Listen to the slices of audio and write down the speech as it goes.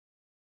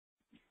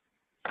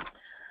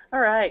All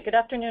right, good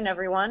afternoon,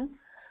 everyone.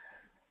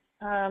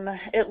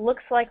 It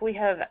looks like we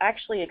have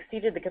actually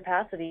exceeded the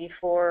capacity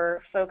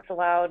for folks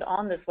allowed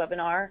on this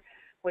webinar,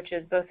 which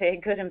is both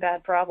a good and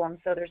bad problem.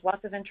 So there's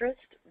lots of interest,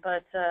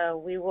 but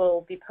we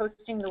will be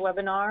posting the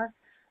webinar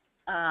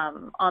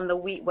on the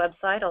WEAT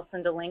website. I'll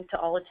send a link to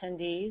all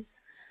attendees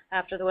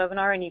after the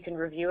webinar, and you can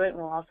review it, and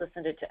we'll also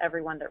send it to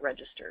everyone that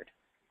registered.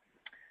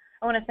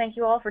 I want to thank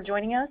you all for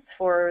joining us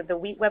for the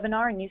WEAT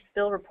webinar, New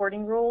Spill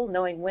Reporting Rule,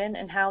 Knowing When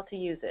and How to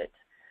Use It.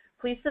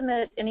 Please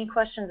submit any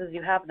questions as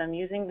you have them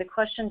using the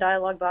question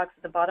dialog box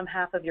at the bottom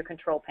half of your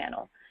control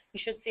panel.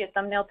 You should see a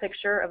thumbnail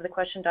picture of the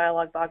question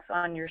dialog box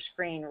on your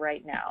screen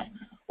right now.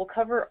 We'll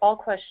cover all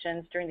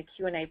questions during the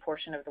Q&A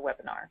portion of the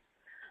webinar.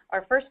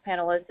 Our first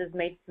panelist is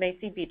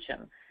Macy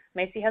Beecham.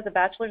 Macy has a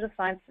Bachelor's of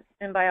Science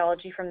in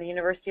Biology from the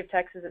University of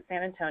Texas at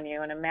San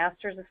Antonio and a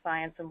Master's of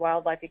Science in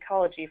Wildlife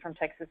Ecology from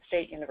Texas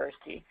State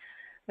University.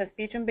 Ms.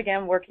 Beecham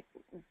began work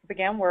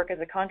as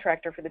a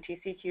contractor for the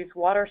TCEQ's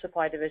Water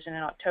Supply Division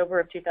in October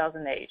of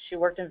 2008. She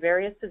worked in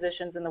various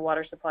positions in the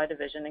Water Supply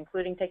Division,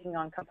 including taking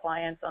on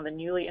compliance on the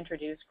newly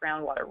introduced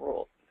groundwater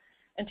rule.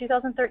 In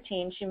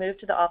 2013, she moved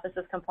to the Office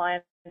of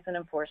Compliance and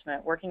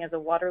Enforcement, working as a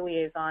water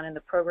liaison in the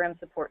Program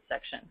Support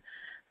Section.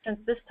 Since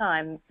this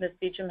time, Ms.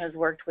 Beecham has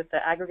worked with the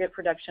Aggregate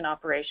Production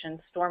Operations,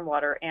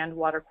 Stormwater, and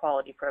Water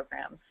Quality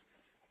programs.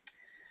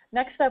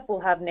 Next up, we'll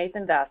have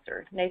Nathan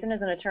Vassar. Nathan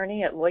is an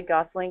attorney at Lloyd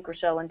Gosselin,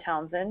 Rochelle &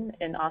 Townsend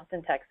in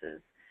Austin,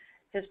 Texas.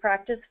 His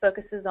practice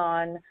focuses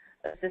on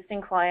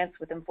assisting clients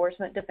with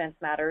enforcement defense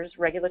matters,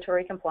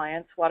 regulatory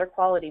compliance, water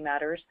quality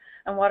matters,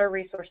 and water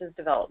resources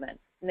development.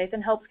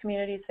 Nathan helps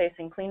communities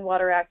facing Clean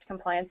Water Act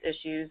compliance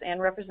issues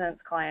and represents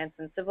clients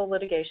in civil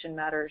litigation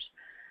matters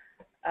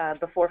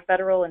before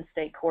federal and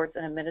state courts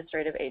and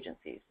administrative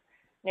agencies.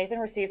 Nathan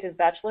received his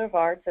Bachelor of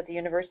Arts at the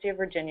University of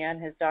Virginia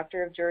and his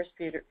Doctor of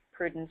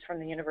Jurisprudence from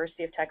the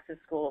University of Texas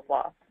School of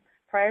Law.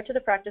 Prior to the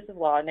practice of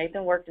law,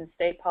 Nathan worked in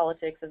state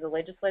politics as a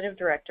legislative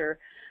director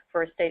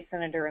for a state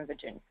senator in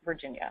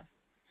Virginia.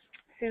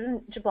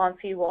 Susan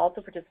Jablonski will also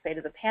participate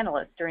as a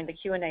panelist during the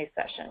Q&A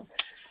session.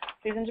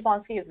 Susan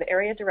Jablonski is the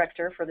area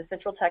director for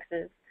Central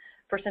Texas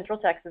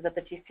at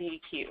the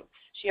TCEQ.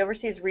 She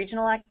oversees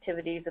regional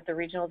activities at the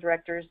regional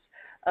directors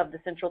of the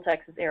Central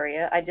Texas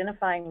area,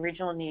 identifying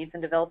regional needs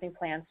and developing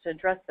plans to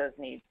address those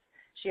needs.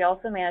 She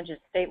also manages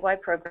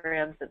statewide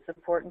programs that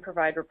support and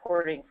provide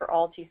reporting for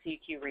all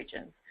TCEQ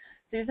regions.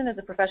 Susan is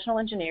a professional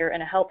engineer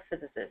and a health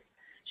physicist.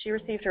 She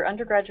received her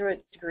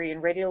undergraduate degree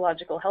in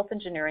radiological health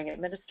engineering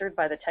administered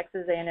by the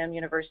Texas A&M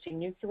University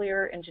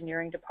Nuclear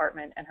Engineering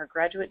Department and her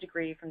graduate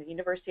degree from the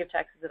University of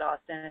Texas at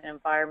Austin in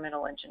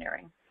environmental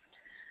engineering.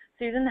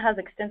 Susan has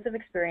extensive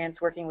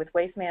experience working with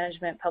waste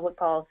management, public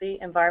policy,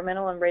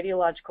 environmental and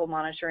radiological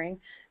monitoring,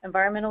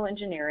 environmental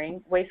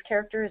engineering, waste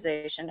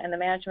characterization, and the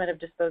management of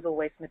disposal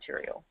waste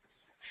material.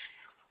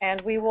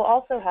 And we will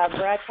also have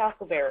Brad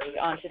Castleberry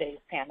on today's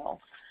panel.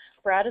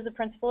 Brad is a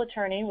principal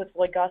attorney with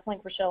Lloyd Gosselin,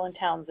 Rochelle &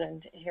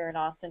 Townsend here in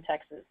Austin,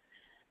 Texas,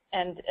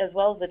 and as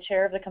well as the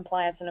chair of the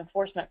Compliance and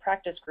Enforcement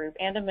Practice Group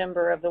and a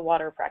member of the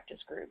Water Practice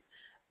Group.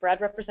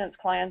 Brad represents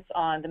clients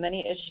on the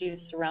many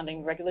issues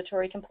surrounding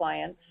regulatory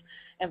compliance,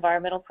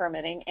 environmental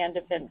permitting, and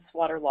defense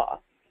water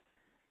law,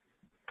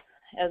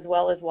 as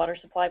well as water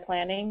supply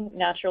planning,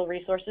 natural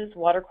resources,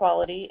 water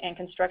quality, and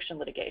construction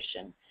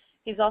litigation.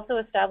 He's also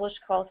established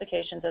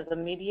qualifications as a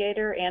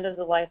mediator and as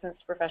a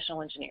licensed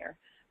professional engineer.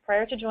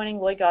 Prior to joining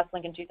Lloyd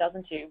Gosselin in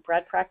 2002,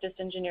 Brad practiced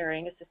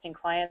engineering, assisting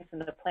clients in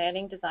the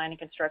planning, design, and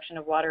construction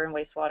of water and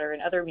wastewater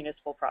and other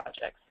municipal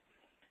projects.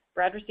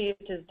 Brad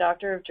received his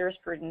Doctor of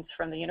Jurisprudence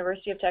from the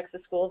University of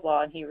Texas School of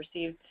Law, and he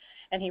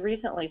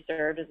recently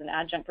served as an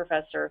adjunct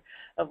professor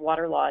of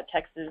water law at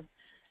Texas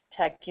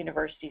Tech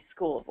University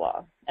School of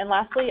Law. And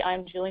lastly,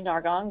 I'm Julie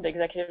Nargong, the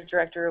Executive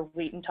Director of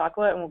WEAT and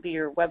TACWA, and will be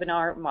your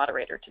webinar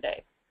moderator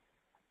today.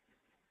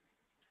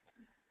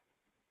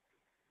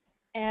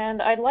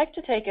 And I'd like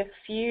to take a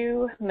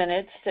few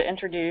minutes to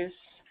introduce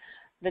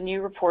the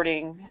new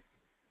reporting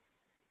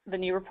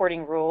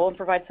rule and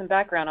provide some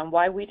background on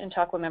why WEAT and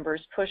TACWA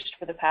members pushed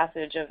for the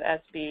passage of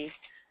SB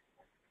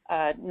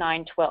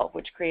 912,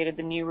 which created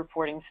the new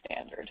reporting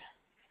standard.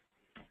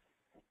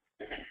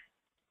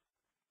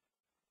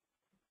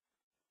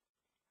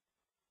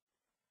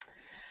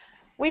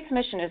 WEAT's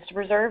mission is to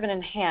preserve and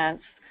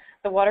enhance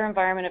the water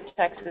environment of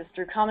Texas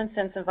through common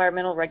sense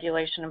environmental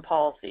regulation and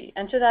policy.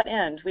 And to that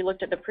end, we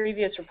looked at the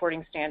previous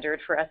reporting standard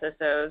for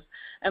SSOs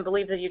and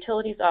believe that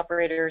utilities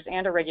operators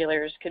and our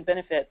regulators could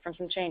benefit from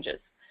some changes.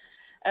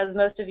 As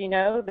most of you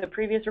know, the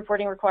previous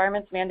reporting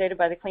requirements mandated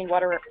by the Clean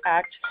Water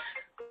Act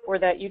were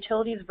that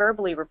utilities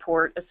verbally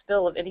report a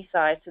spill of any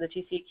size to the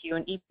TCEQ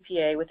and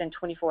EPA within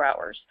 24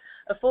 hours.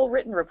 A full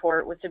written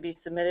report was to be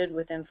submitted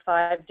within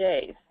 5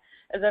 days.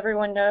 As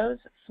everyone knows,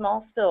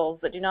 small spills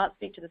that do not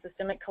speak to the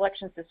systemic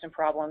collection system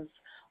problems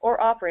or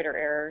operator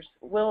errors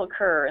will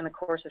occur in the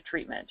course of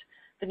treatment.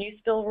 The new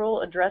spill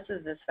rule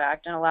addresses this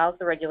fact and allows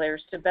the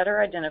regulators to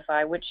better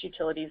identify which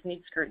utilities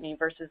need scrutiny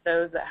versus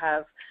those that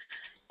have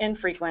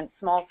infrequent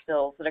small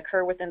spills that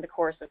occur within the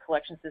course of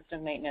collection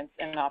system maintenance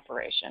and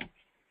operation.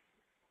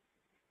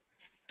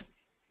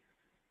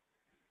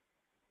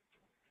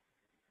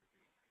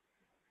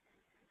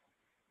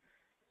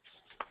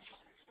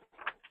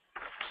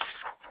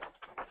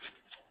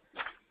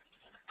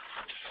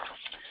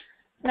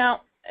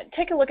 Now,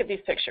 take a look at these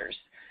pictures.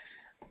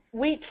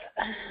 WEAT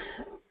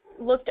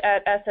looked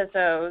at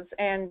SSOs,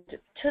 and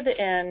to the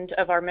end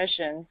of our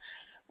mission,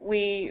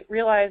 we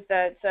realized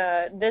that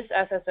this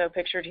SSO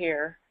pictured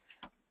here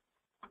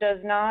does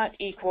not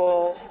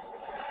equal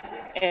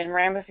in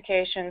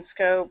ramification,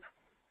 scope,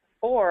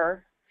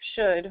 or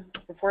should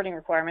reporting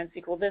requirements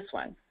equal this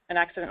one, an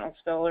accidental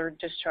spill or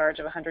discharge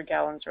of 100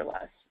 gallons or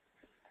less.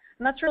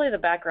 And that's really the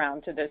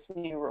background to this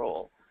new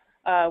rule.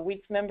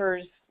 WEAT's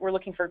members were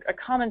looking for a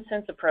common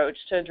sense approach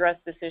to address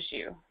this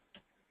issue.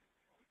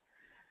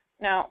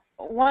 Now,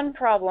 one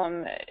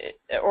problem,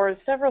 or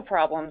several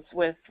problems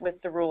with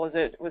the rule as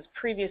it was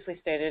previously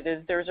stated,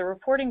 is there's a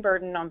reporting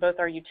burden on both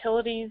our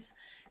utilities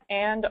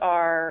and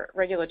our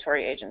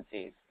regulatory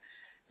agencies.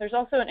 There's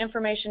also an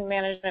information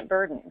management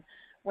burden.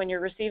 When you're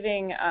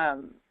receiving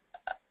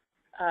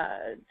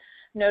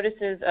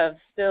notices of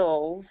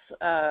spills,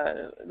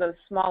 those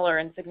smaller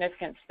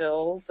insignificant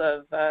spills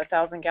of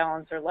 1,000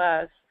 gallons or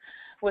less,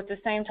 with the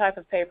same type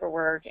of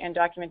paperwork and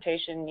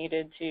documentation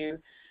needed to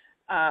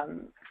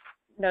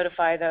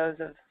notify those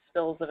of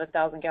spills of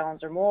 1,000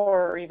 gallons or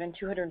more, or even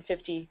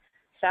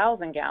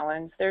 250,000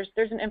 gallons, there's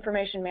an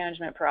information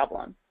management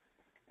problem.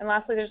 And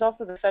lastly, there's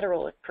also the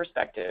federal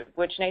perspective,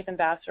 which Nathan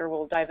Bassler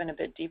will dive in a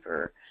bit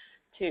deeper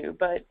to.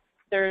 But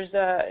there's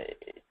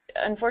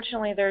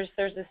unfortunately there's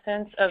a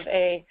sense of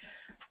a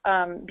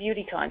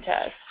beauty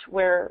contest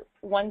where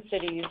one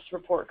city's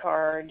report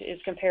card is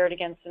compared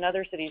against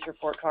another city's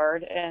report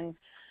card, and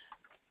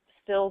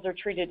spills are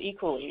treated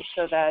equally,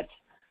 so that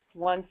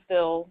one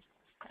spill,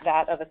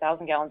 that of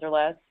 1,000 gallons or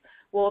less,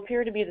 will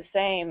appear to be the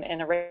same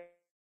in a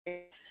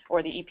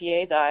or the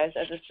EPA's eyes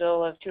as a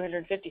spill of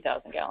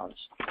 250,000 gallons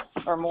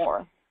or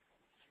more.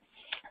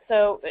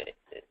 So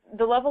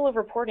the level of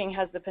reporting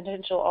has the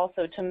potential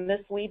also to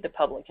mislead the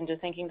public into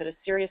thinking that a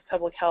serious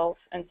public health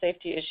and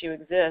safety issue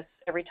exists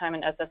every time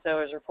an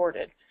SSO is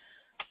reported.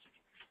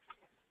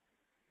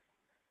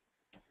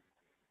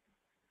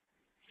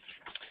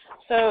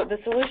 So the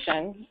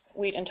solution,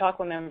 WEAT and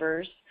TACWA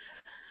members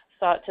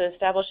sought to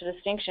establish a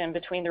distinction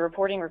between the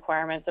reporting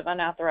requirements of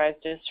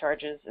unauthorized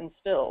discharges and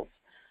spills.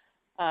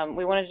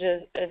 We wanted to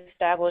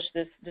establish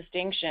this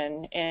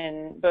distinction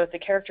in both the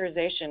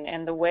characterization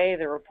and the way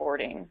the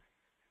reporting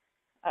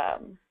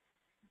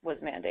was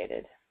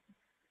mandated.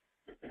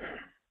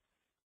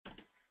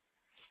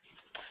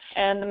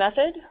 And the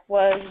method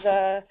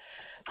was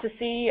to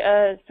see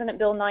Senate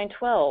Bill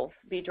 912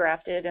 be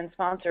drafted and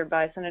sponsored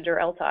by Senator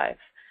Eltife.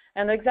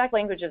 And the exact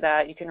language of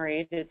that you can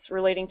read. It's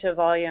relating to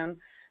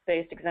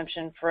volume-based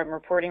exemption from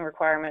reporting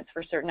requirements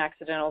for certain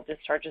accidental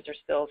discharges or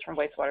spills from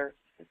wastewater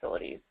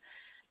facilities.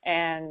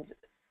 And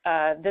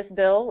this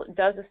bill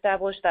does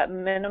establish that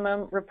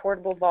minimum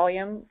reportable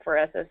volume for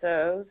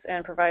SSOs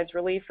and provides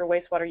relief for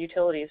wastewater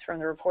utilities from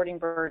the reporting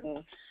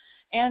burden,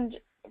 and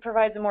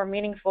provides a more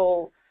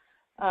meaningful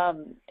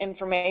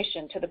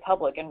information to the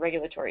public and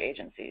regulatory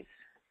agencies.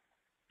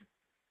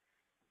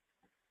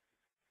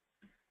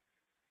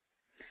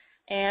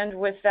 And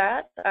with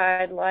that,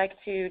 I'd like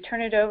to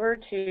turn it over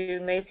to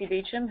Macy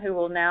Beecham, who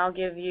will now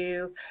give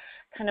you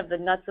kind of the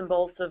nuts and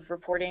bolts of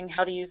reporting,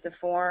 how to use the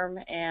form,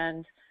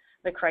 and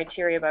the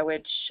criteria by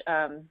which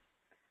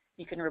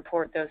you can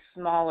report those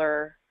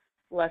smaller,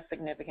 less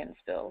significant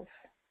spills.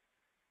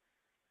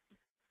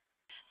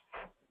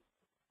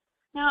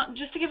 Now,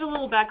 just to give a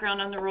little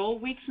background on the rule,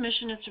 WEAT's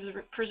mission is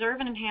to preserve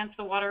and enhance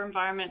the water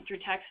environment through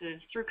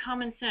Texas through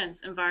common sense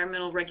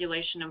environmental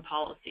regulation and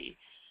policy.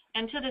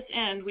 And to this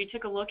end, we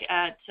took a look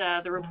at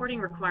the reporting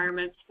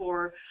requirements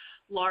for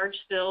large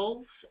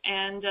spills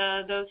and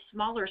those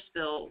smaller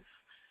spills,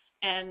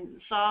 and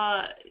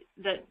saw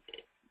that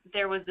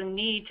there was a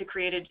need to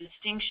create a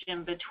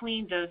distinction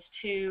between those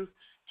two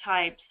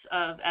types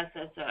of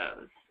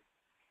SSOs.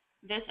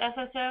 This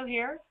SSO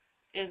here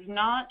is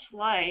not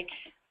like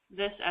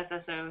this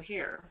SSO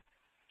here.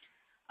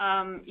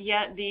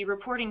 Yet the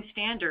reporting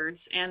standards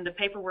and the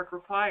paperwork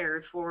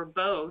required for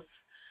both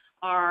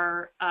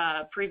are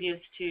previous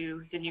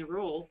to the new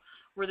rule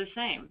were the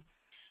same.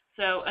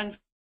 So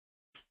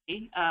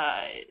unfortunately,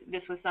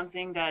 this was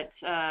something that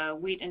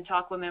WEAT and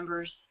TACWA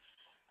members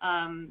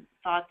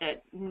thought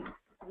that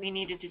we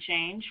needed to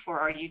change for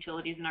our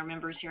utilities and our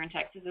members here in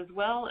Texas, as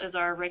well as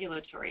our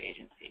regulatory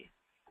agency.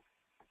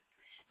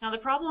 Now the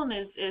problem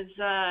is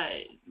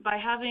by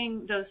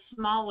having those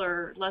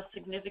smaller, less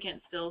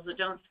significant spills that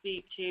don't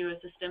speak to a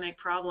systemic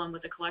problem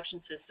with the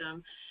collection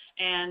system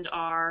and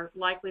are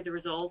likely the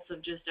results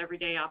of just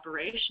everyday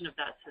operation of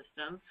that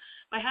system,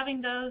 by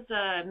having those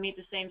meet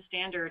the same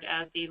standard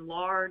as the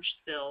large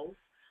spills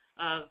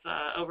of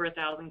over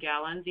 1,000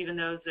 gallons, even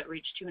those that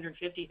reach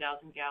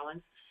 250,000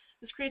 gallons,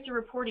 this creates a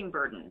reporting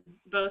burden,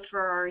 both for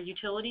our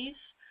utilities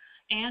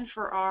and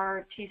for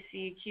our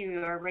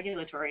TCEQ, our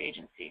regulatory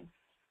agency.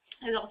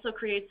 It also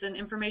creates an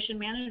information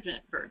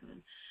management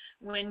burden.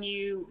 When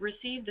you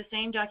receive the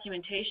same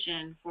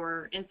documentation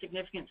for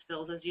insignificant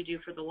spills as you do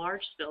for the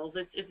large spills,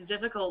 it's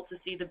difficult to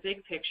see the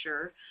big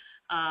picture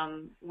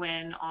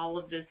when all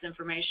of this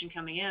information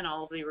coming in,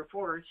 all of the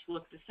reports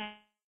look the same.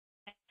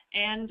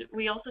 And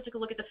we also took a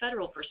look at the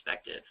federal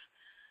perspective.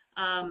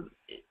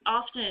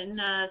 Often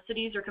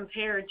cities are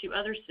compared to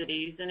other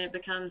cities and it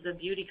becomes a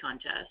beauty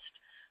contest.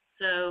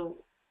 So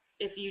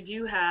if you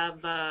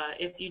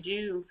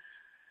do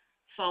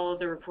follow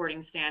the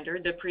reporting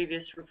standard, the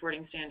previous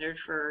reporting standard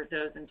for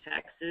those in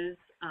Texas,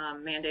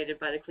 mandated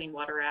by the Clean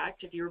Water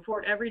Act, if you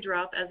report every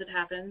drop as it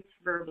happens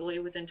verbally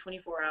within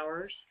 24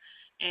 hours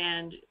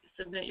and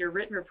submit your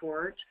written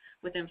report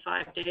within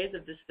 5 days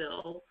of the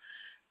spill,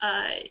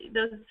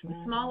 those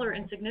smaller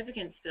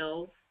insignificant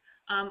spills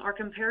are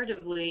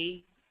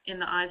comparatively, in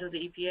the eyes of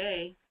the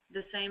EPA,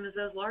 the same as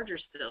those larger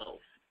spills.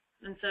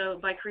 And so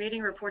by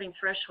creating a reporting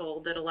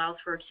threshold that allows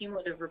for a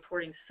cumulative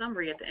reporting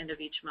summary at the end of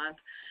each month,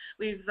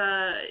 we've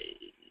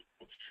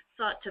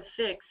sought to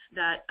fix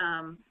that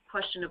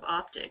question of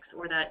optics,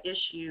 or that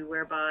issue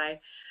whereby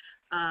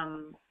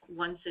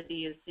one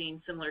city is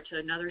seen similar to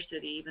another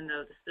city even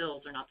though the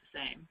spills are not the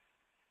same.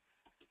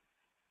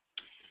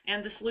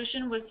 And the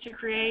solution was to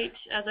create,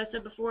 as I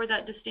said before,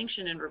 that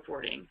distinction in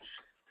reporting.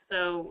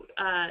 So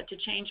to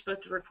change both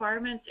the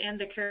requirements and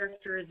the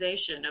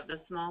characterization of the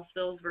small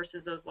spills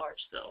versus those large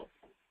spills.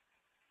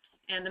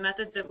 And the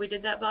method that we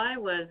did that by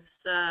was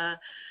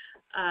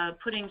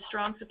putting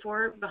strong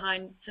support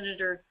behind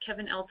Senator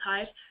Kevin L.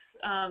 Teich's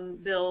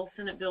bill,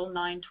 Senate Bill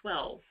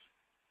 912.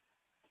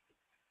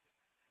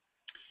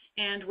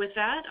 And with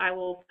that, I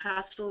will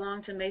pass it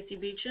along to Macy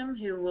Beecham,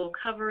 who will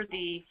cover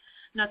the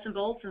nuts and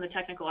bolts and the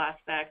technical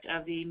aspect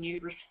of the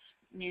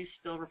new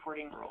spill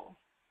reporting rule.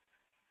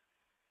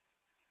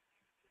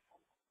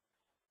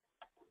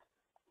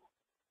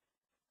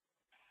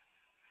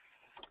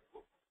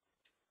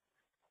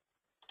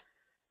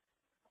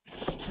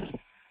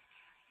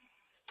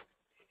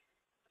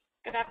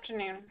 Good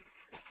afternoon.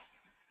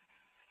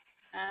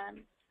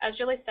 As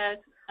Julie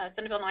said,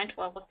 Senate Bill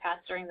 912 was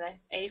passed during the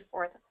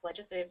 84th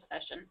legislative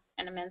session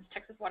and amends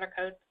Texas Water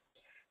Code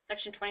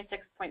Section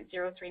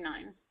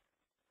 26.039.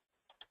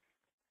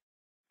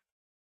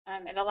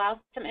 It allows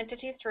some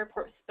entities to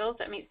report spills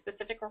that meet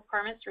specific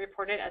requirements to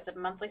report it as a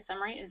monthly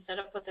summary instead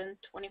of within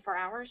 24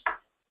 hours.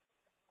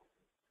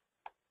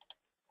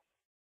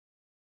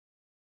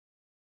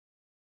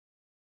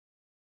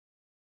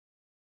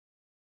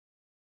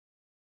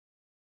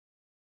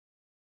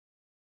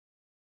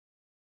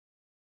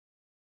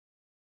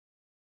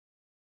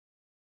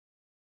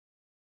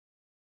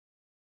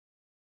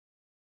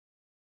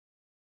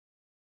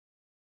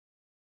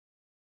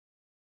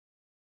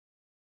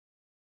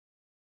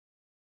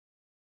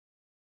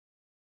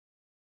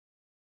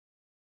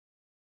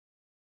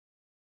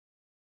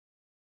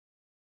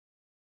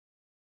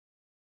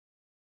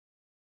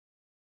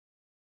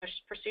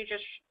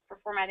 Procedures for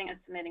formatting and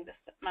submitting the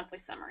monthly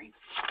summary.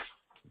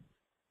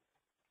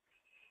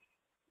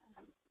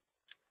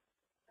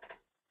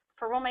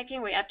 For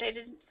rulemaking, we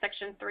updated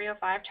Section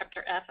 305,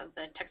 Chapter F of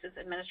the Texas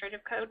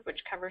Administrative Code,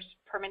 which covers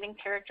permitting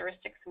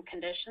characteristics and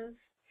conditions.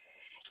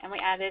 And we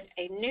added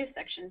a new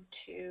section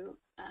to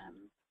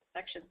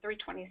Section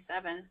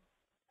 327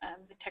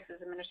 of the Texas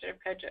Administrative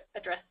Code to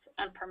address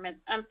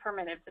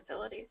unpermitted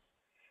facilities.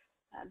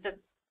 The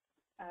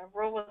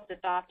rule was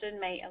adopted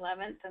May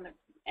 11th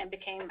and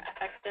became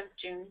effective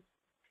June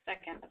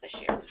 2nd of this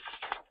year.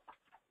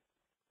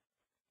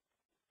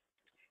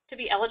 To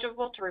be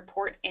eligible to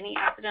report any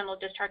accidental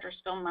discharge or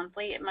spill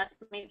monthly, it must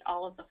meet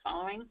all of the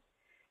following.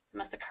 It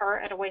must occur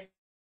at a waste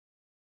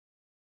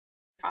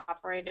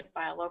operated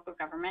by a local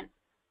government.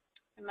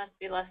 It must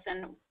be less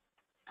than,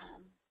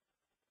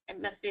 it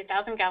must be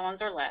 1,000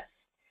 gallons or less.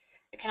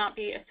 It cannot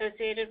be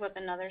associated with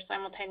another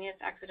simultaneous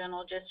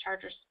accidental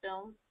discharge or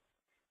spill.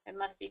 It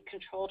must be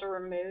controlled or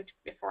removed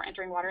before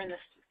entering water in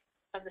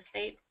of the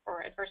state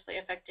or adversely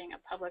affecting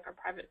a public or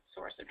private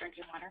source of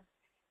drinking water.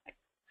 It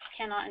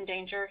cannot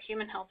endanger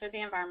human health or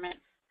the environment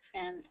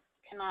and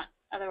cannot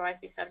otherwise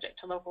be subject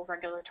to local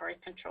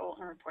regulatory control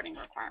and reporting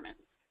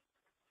requirements.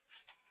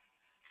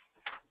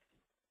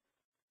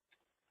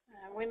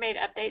 We made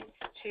updates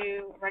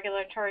to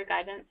Regulatory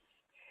Guidance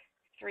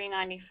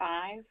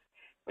 395,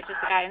 which is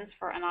the guidance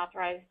for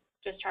unauthorized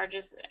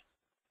discharges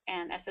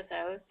and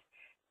SSOs.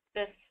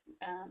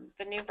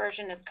 The new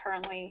version is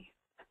currently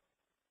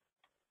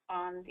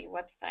on the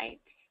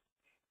website,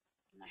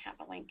 and I have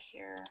a link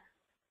here.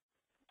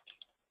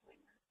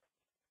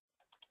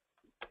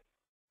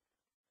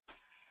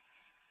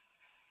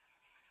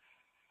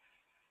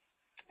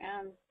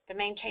 The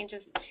main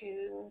changes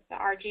to the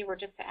RG were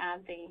just to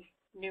add the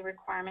new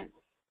requirements.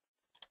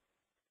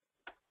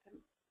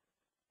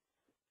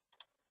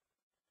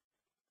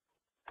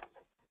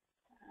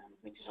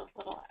 We did a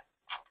little.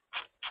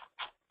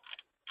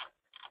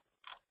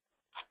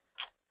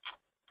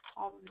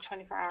 All of the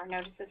 24-hour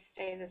notices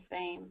stay the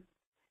same,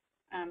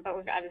 but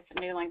we've added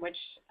some new language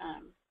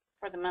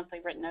for the monthly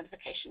written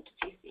notification to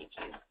TCEQ.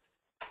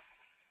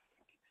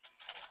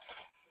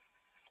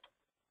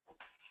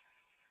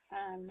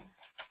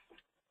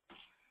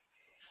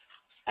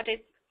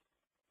 Updates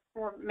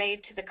were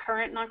made to the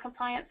current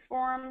noncompliance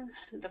form.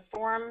 The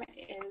form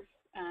is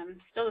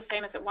still the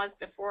same as it was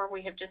before.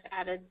 We have just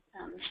added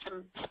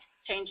some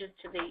changes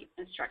to the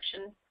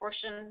instruction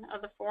portion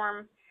of the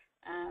form.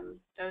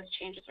 Those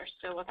changes are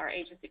still with our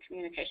agency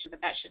communication,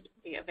 but that should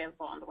be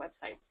available on the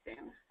website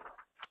soon.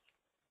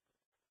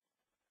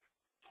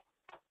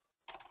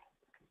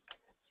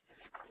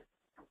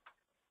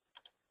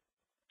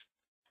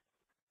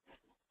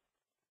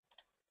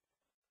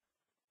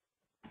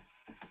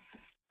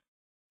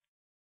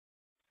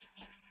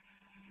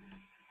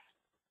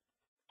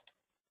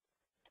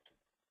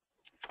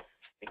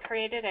 We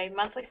created a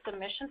monthly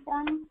submission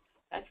form.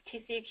 That's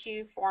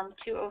TCEQ form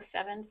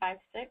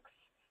 20756,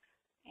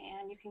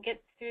 and you can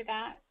get through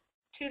that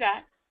to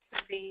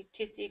the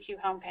TCEQ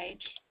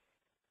homepage.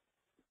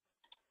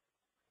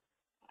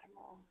 I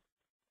will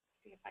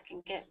see if I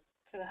can get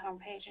to the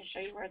homepage and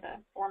show you where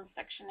the form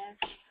section is.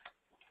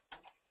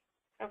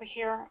 Over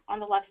here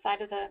on the left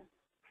side of the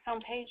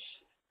homepage,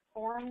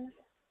 forms,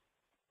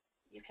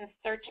 you can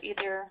search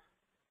either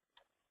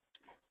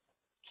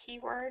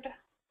keyword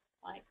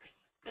like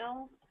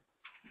spill,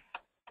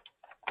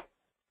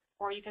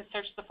 or you can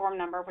search the form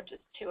number, which is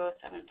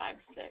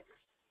 20756.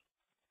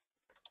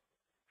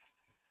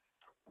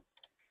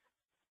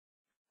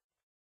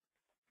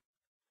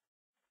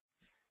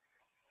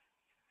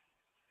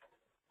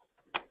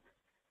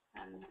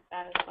 And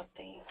that is what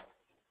the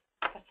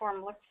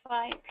form looks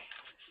like.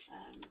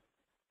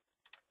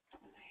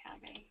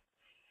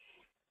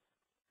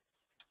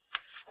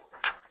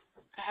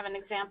 I have an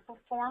example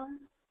form.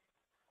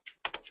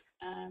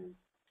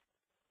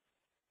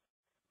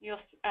 You'll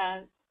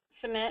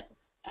submit.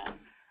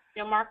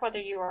 You'll mark whether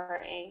you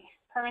are a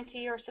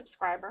permittee or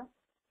subscriber.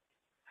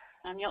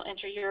 You'll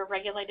enter your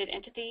regulated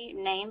entity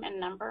name and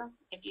number.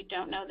 If you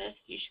don't know this,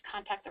 you should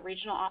contact the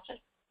regional office.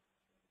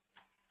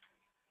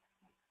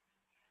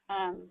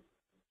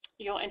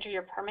 You'll enter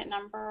your permit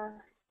number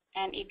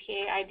and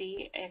EPA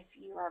ID if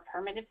you are a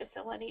permitted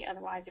facility.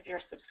 Otherwise, if you're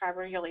a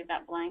subscriber, you'll leave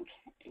that blank.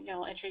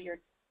 You'll enter your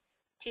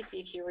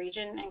TCEQ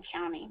region and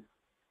county.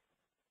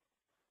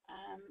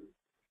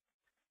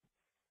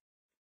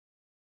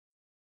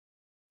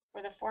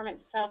 For the form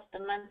itself, the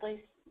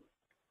monthly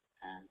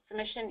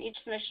submission, each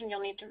submission you'll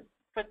need to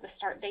put the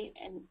start date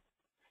and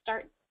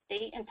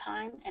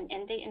time and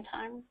end date and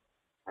time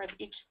for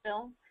each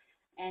spill,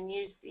 and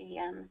use the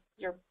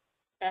your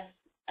best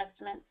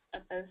estimates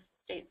of those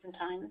dates and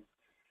times.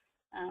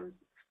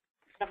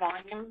 The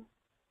volume,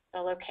 the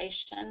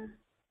location,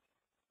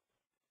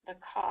 the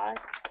cost,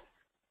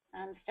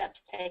 steps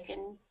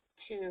taken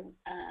to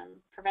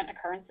prevent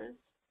occurrences,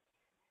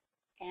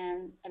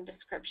 and a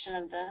description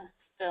of the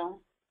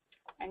spill.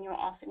 And you'll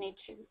also need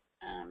to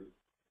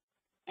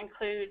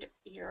include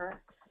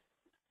your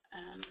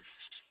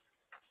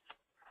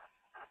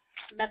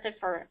method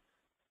for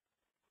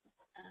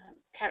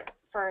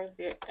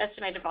the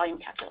estimated volume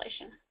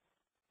calculation.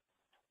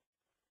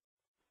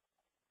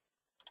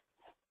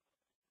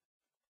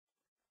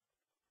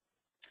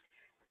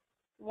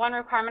 One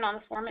requirement on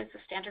the form is the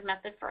standard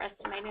method for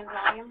estimating the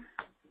volume.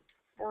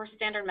 4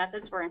 standard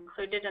methods were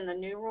included in the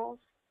new rules.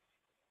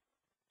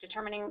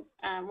 Determining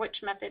which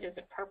method is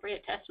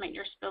appropriate to estimate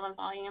your spill and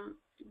volume.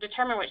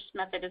 Determine which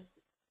method is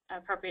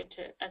appropriate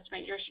to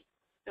estimate your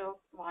spill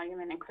volume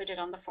and include it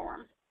on the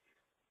form.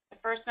 The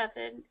first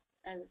method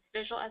is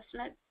visual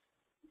estimates,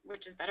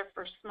 which is better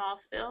for small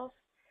spills.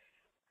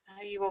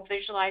 You will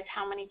visualize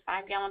how many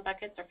 5-gallon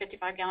buckets or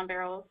 55-gallon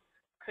barrels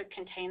could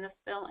contain the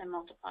spill and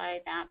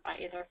multiply that by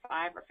either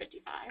 5 or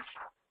 55.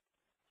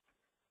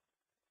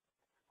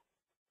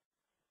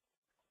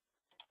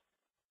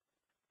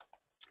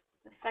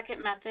 The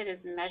second method is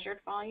measured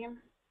volume.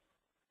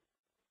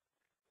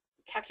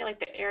 Calculate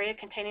the area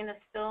containing the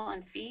spill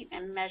in feet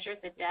and measure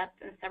the depth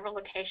in several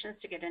locations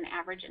to get an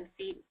average in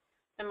feet.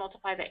 Then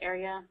multiply the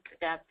area, the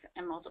depth,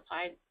 and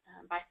multiply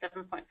by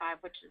 7.5,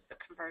 which is the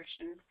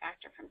conversion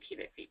factor from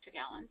cubic feet to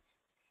gallons.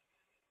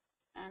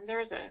 And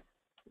there is a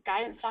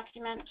guidance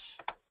document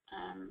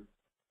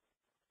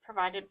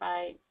provided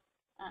by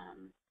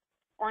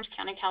Orange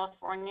County,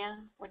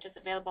 California, which is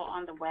available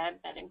on the web,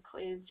 that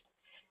includes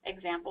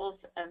examples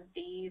of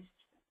these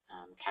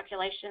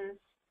calculations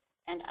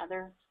and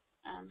other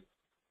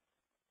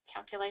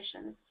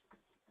calculations.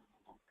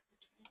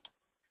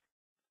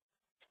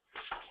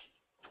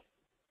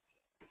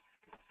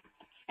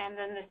 And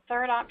then the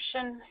third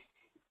option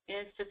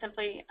is to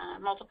simply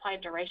multiply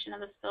duration of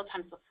the spill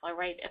times the flow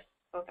rate if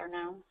both are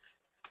known.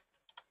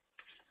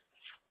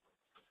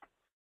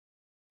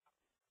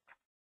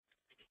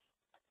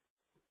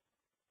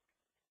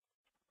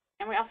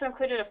 And we also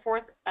included a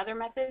fourth other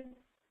method,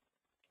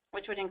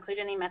 which would include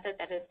any method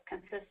that is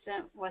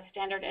consistent with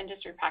standard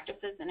industry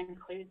practices and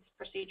includes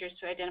procedures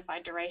to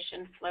identify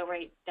duration, flow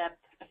rate,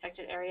 depth,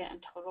 affected area,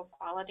 and total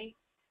quality.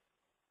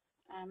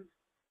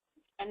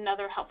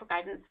 Another helpful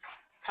guidance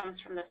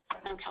comes from the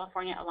Southern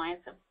California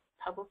Alliance of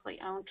Publicly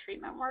Owned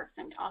Treatment Works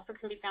and also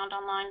can be found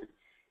online.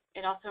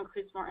 It also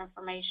includes more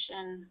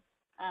information.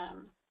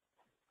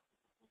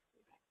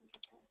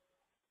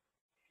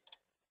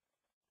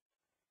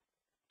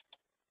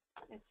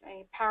 It's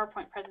a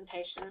PowerPoint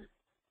presentation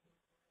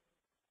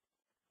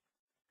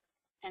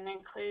and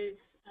includes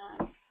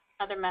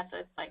other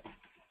methods like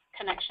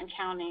connection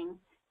counting,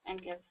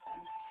 and give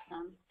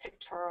some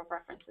pictorial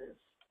references.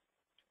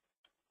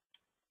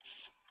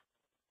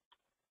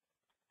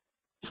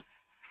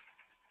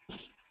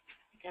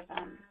 Give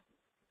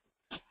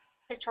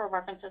pictorial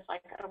references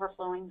like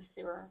overflowing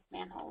sewer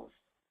manholes.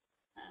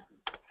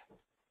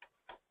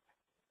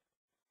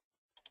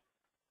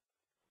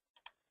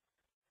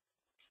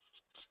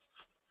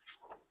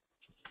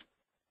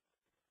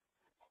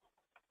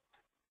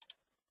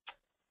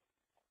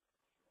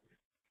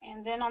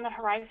 And then on the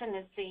horizon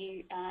is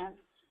the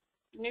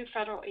new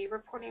federal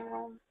e-reporting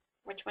rule,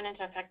 which went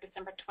into effect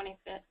December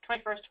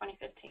 21st,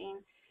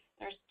 2015.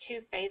 There's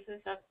two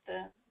phases of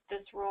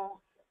this rule.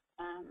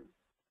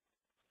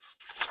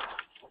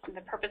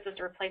 The purpose is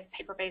to replace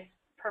paper-based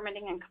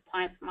permitting and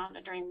compliance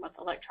monitoring with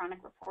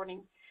electronic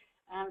reporting.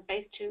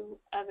 Phase 2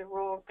 of the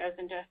rule goes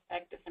into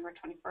effect December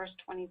 21st,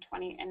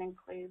 2020, and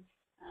includes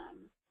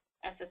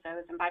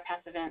SSOs and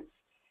bypass events.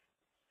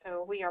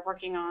 So we are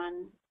working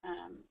on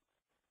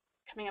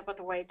coming up with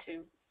a way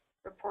to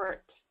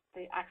report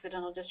the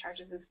accidental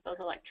discharges and spills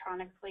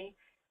electronically.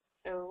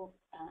 So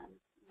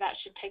that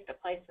should take the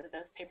place of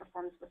those paper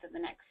forms within the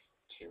next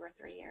 2 or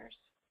 3 years.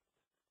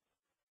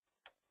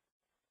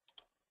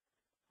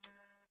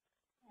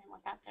 And with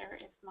that, there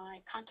is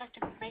my contact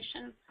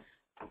information.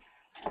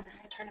 And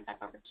I'll turn it back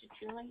over to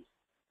Julie.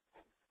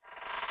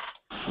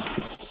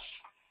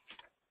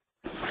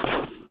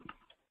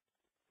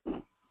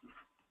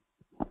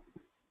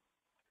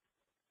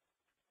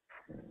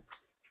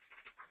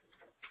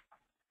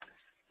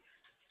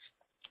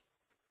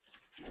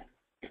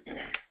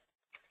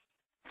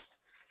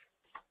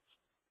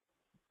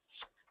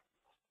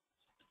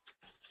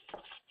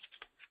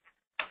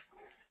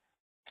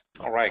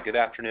 All right, good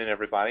afternoon,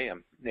 everybody.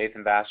 I'm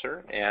Nathan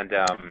Vassar, and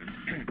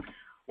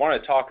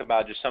want to talk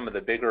about just some of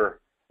the bigger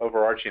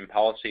overarching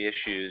policy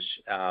issues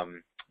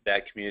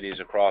that communities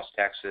across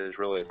Texas,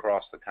 really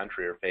across the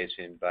country, are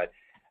facing. But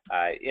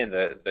in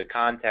the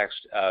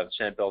context of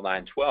Senate Bill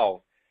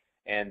 912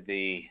 and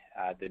the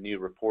new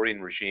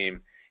reporting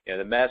regime, you know,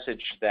 the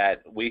message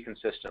that we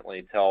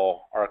consistently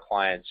tell our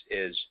clients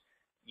is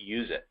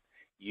use it.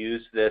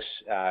 Use this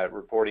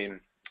reporting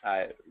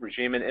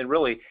regime, and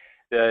really,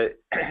 the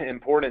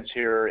importance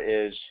here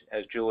is,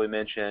 as Julie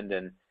mentioned,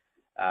 and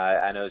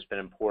I know it's been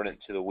important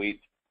to the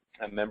WEAT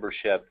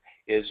membership,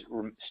 is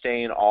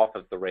staying off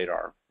of the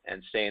radar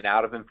and staying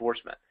out of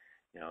enforcement.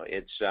 You know,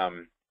 it's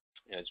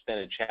been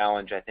a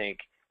challenge, I think,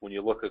 when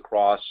you look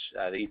across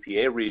the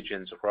EPA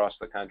regions across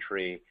the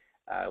country,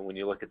 when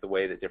you look at the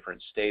way that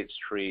different states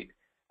treat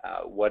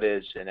what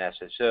is an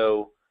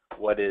SSO,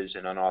 what is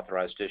an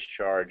unauthorized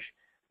discharge,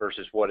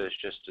 versus what is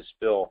just a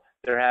spill.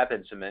 There have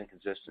been some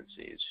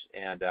inconsistencies,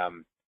 and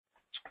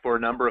for a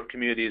number of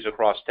communities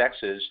across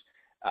Texas,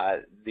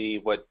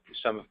 what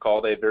some have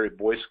called a very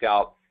Boy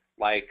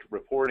Scout-like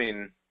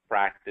reporting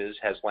practice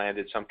has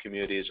landed some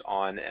communities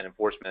on an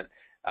enforcement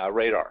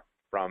radar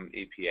from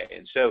EPA.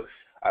 And so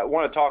I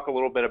want to talk a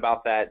little bit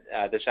about that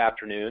this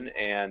afternoon,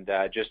 and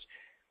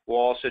we'll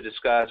also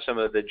discuss some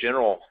of the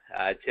general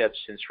tips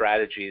and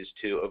strategies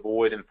to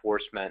avoid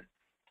enforcement.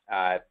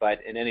 But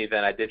in any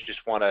event, I did just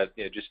want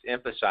to just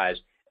emphasize,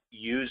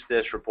 use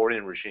this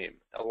reporting regime.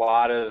 A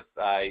lot of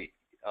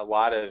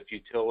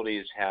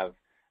utilities have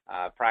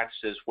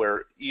practices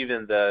where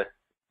even the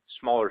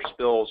smaller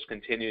spills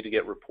continue to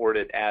get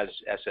reported as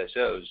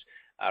SSOs.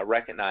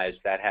 Recognize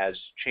that has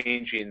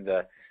changing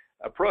the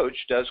approach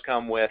does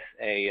come with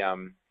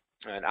an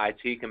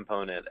IT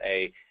component,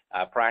 a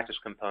practice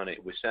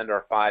component. We send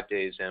our 5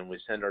 days in, we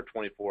send our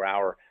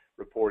 24-hour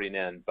reporting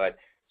in, but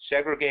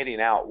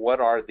segregating out what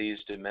are these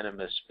de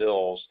minimis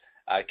spills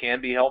can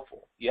be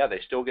helpful. Yeah,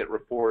 they still get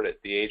reported.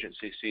 The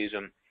agency sees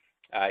them,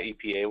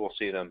 EPA will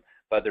see them,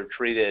 but they're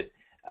treated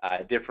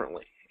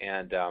differently.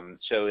 And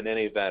so in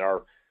any event,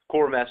 our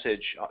core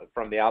message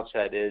from the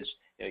outset is,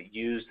 you know,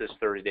 use this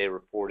 30-day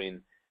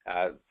reporting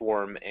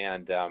form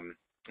and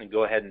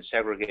go ahead and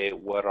segregate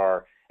what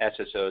are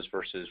SSOs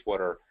versus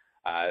what are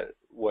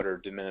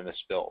de minimis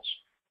spills.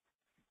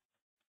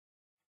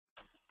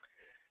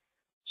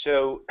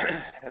 So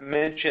I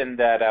mentioned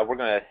that we're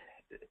going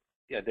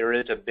to, there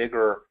is a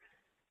bigger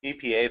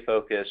EPA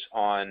focus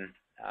on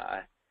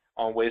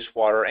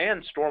wastewater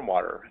and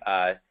stormwater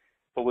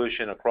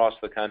pollution across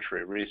the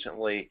country.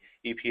 Recently,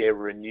 EPA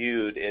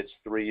renewed its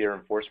 3-year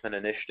enforcement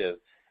initiative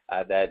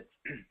that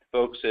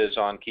focuses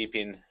on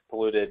keeping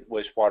polluted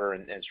wastewater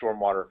and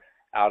stormwater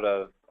out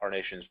of our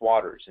nation's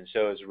waters. And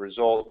so as a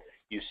result,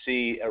 you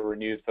see a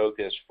renewed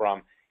focus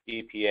from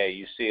EPA.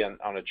 You see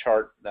on a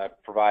chart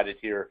that provided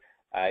here,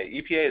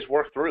 EPA has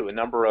worked through a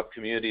number of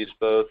communities,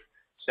 both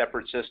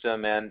separate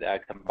system and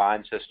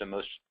combined system.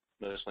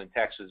 Mostly in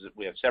Texas,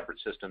 we have separate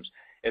systems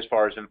as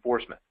far as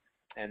enforcement.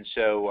 And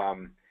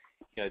so,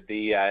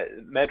 the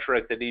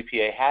metric that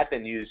EPA had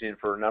been using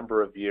for a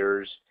number of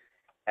years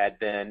had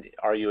been,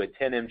 are you at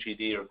 10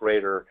 MGD or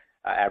greater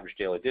average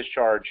daily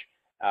discharge?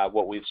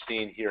 What we've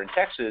seen here in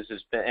Texas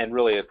has been, and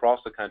really across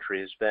the country,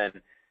 has been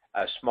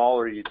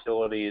smaller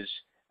utilities.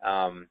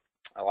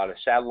 A lot of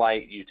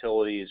satellite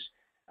utilities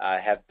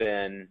have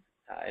been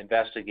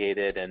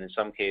investigated and in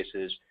some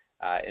cases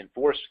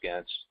enforced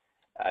against.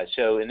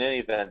 So in any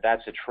event,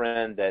 that's a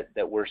trend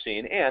that we're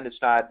seeing, and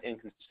it's not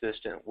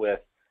inconsistent with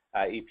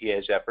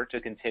EPA's effort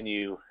to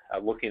continue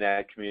looking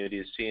at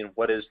communities, seeing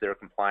what is their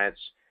compliance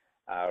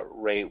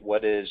rate,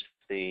 what is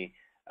the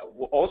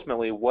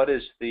ultimately what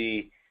is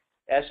the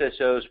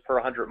SSOs per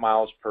 100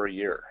 miles per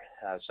year.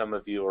 Some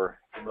of you are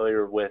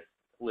familiar with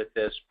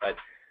this, but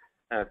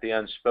the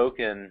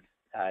unspoken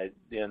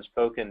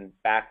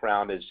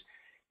background is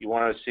you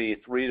want to see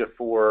 3 to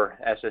 4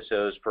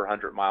 SSOs per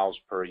 100 miles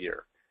per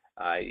year.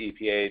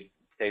 EPA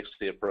takes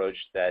the approach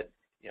that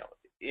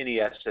any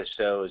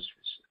SSO is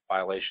a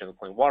violation of the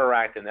Clean Water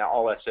Act, and that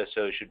all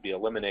SSOs should be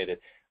eliminated.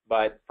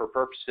 But for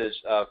purposes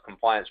of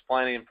compliance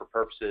planning, for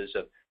purposes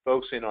of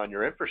focusing on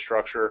your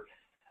infrastructure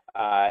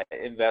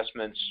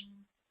investments,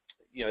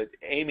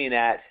 aiming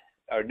at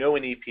or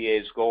knowing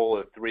EPA's goal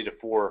of 3 to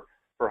 4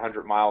 per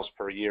 100 miles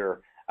per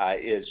year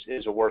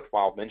is a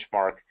worthwhile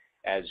benchmark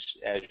as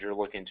you're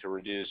looking to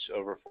reduce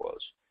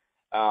overflows.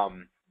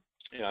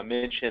 I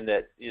mentioned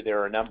that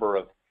there are a number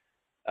of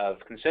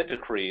consent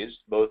decrees,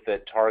 both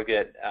that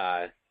target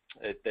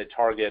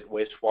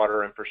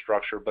wastewater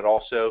infrastructure, but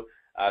also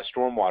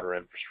stormwater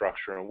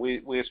infrastructure, and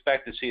we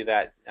expect to see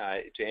that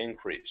to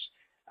increase.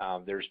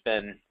 There's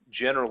been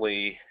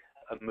generally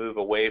a move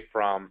away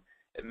from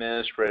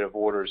administrative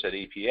orders at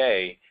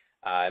EPA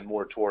and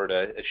more toward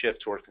a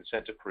shift toward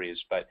consent decrees,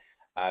 but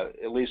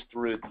at least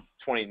through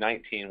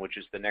 2019, which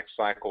is the next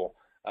cycle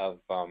of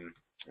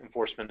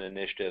enforcement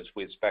initiatives,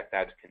 we expect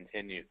that to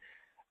continue.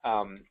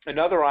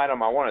 Another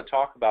item I want to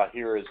talk about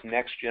here is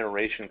next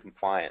generation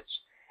compliance.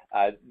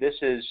 This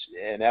is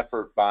an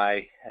effort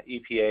by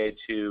EPA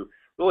to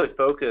really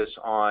focus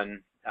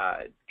on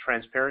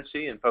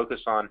transparency and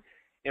focus on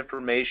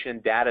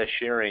information data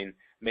sharing,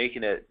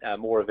 making it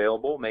more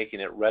available, making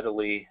it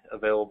readily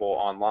available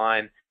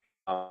online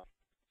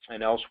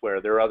and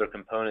elsewhere. There are other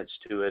components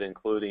to it,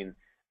 including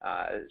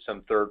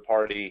some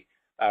third-party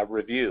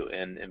review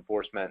and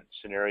enforcement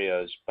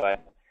scenarios.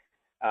 But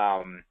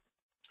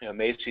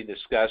Macy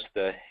discussed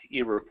the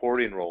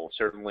e-reporting rule.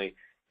 Certainly,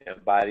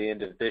 by the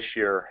end of this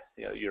year,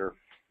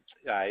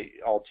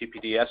 all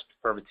TPDS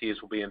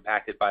permittees will be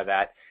impacted by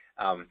that.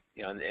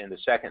 In the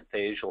second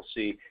phase, you'll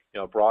see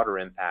a broader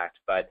impact.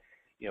 But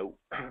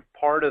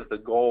part of the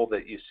goal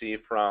that you see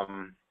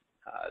from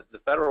the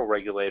federal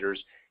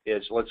regulators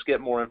is let's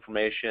get more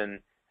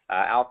information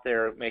out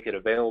there, make it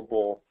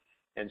available,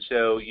 and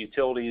so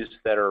utilities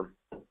that are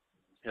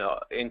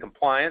in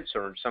compliance,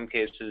 or in some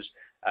cases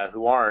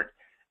who aren't,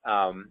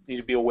 need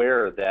to be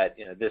aware that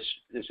this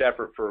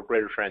effort for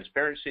greater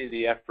transparency,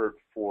 the effort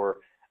for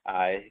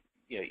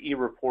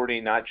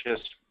e-reporting, not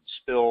just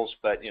spills,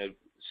 but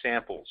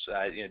samples,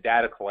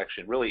 data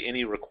collection, really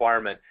any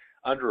requirement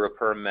under a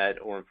permit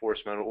or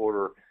enforcement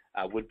order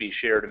would be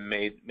shared and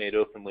made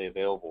openly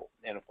available.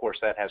 And of course,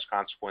 that has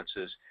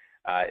consequences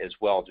as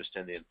well, just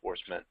in the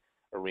enforcement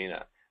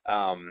arena.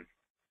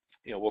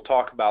 We'll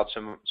talk about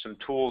some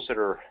tools that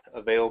are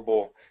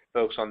available.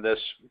 Folks on this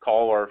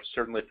call are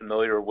certainly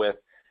familiar with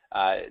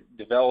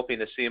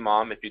developing a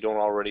CMOM if you don't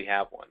already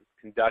have one,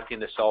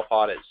 conducting a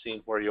self-audit,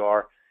 seeing where you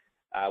are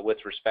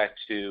with respect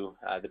to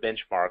the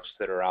benchmarks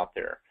that are out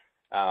there.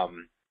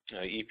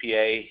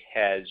 EPA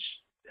has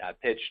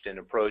pitched an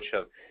approach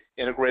of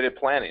integrated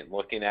planning,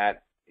 looking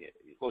at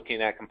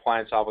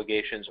compliance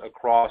obligations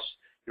across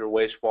your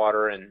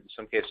wastewater and in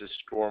some cases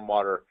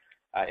stormwater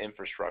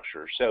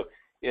infrastructure. So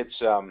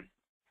it's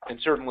and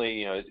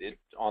certainly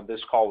on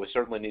this call we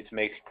certainly need to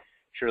make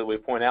sure that we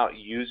point out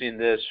using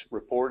this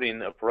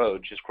reporting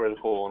approach is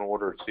critical in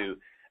order to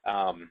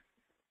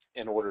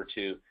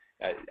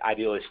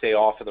ideally stay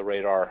off of the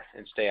radar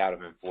and stay out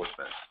of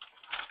enforcement.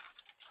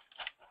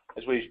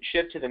 As we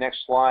shift to the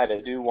next slide,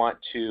 I do want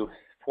to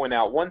point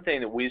out one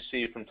thing that we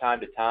see from time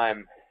to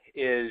time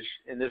is,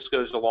 and this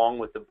goes along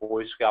with the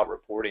Boy Scout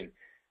reporting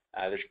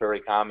that's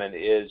very common,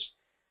 is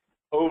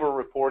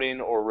over-reporting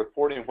or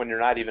reporting when you're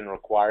not even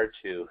required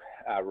to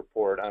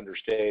report under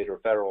state or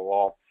federal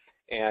law.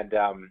 And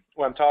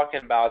what I'm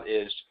talking about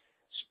is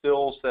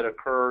spills that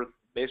occur,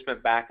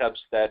 basement backups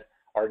that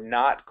are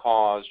not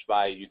caused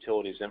by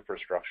utilities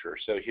infrastructure.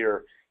 So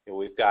here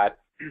we've got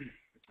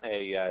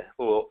a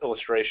little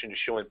illustration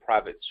showing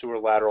private sewer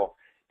lateral.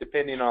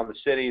 Depending on the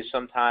city,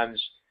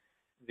 sometimes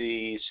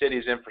the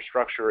city's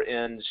infrastructure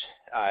ends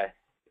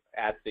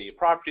at the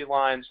property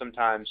line,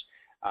 sometimes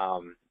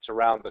it's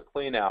around the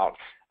clean out.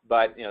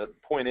 But the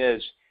point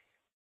is,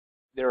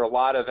 there are a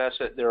lot of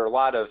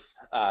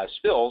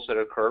spills that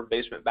occur,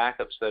 basement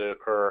backups that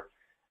occur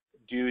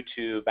due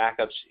to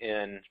backups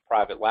in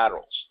private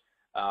laterals.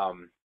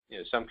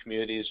 Some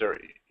communities are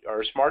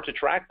smart to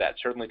track that.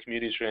 Certainly,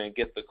 communities are going to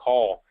get the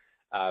call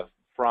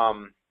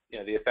from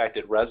the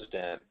affected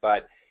resident,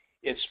 but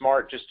it's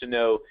smart just to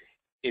know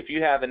if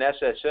you have an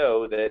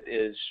SSO that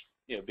is,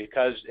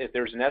 because if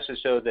there's an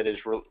SSO that is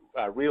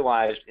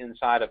realized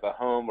inside of a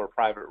home or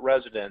private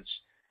residence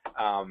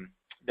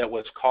that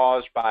was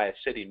caused by a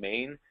city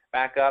main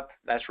backup,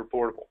 that's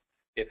reportable.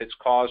 If it's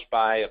caused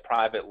by a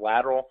private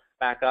lateral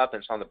backup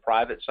and it's on the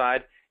private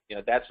side,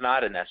 that's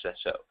not an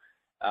SSO.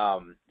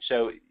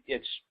 So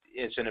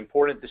it's an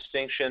important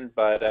distinction,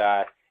 but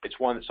it's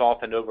one that's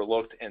often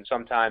overlooked, and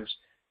sometimes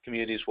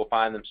communities will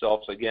find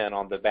themselves again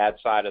on the bad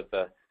side of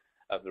the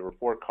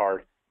report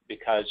card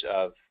because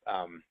of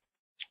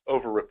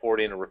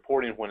over-reporting or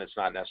reporting when it's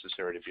not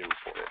necessary to be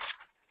reported.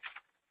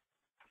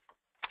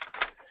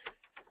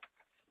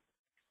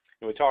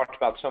 And we talked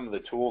about some of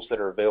the tools that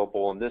are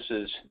available, and this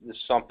is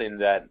something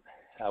that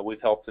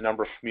we've helped a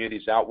number of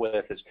communities out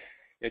with, is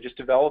just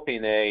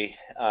developing a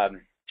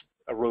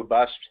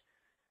robust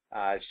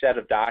set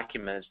of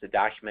documents to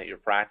document your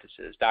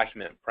practices,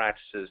 document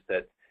practices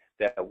that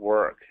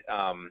work,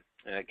 and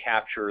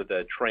capture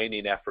the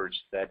training efforts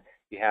that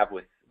you have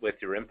with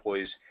your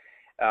employees.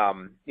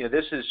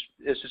 This is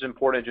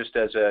important just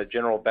as a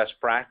general best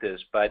practice,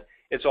 but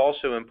it's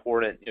also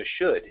important,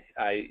 should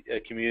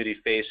a community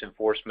face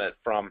enforcement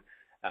from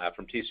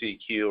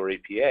TCEQ or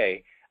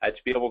EPA,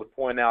 to be able to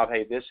point out,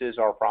 hey, this is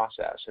our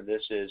process, and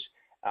this is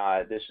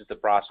the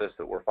process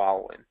that we're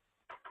following.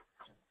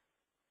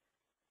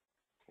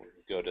 We'll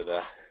go to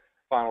the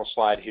final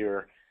slide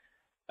here.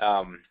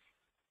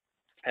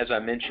 As I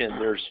mentioned,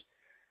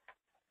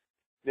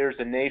 there's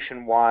a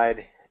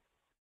nationwide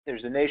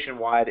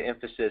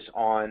emphasis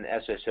on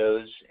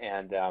SSOs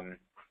and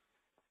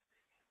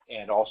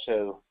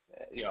also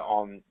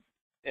on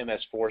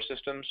MS4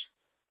 systems.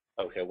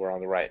 Okay, we're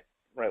on the right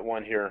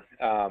one here.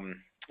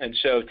 And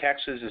so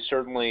Texas has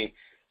certainly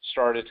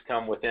started to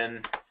come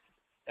within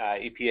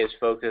EPA's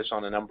focus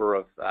on in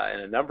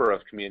a number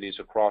of communities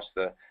across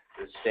the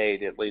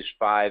state. At least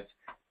 5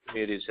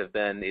 communities have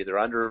been either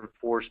under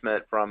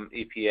enforcement from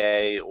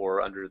EPA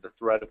or under the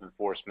threat of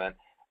enforcement,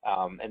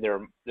 and there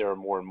are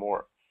more and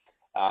more.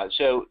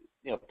 So,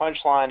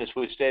 punchline, as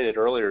we stated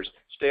earlier, is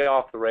stay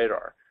off the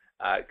radar.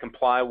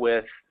 Comply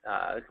with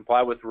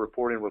the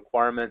reporting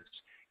requirements.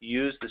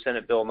 Use the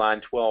Senate Bill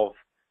 912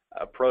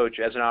 approach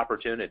as an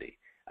opportunity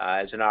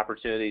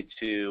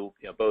to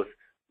both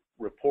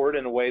report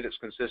in a way that's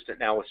consistent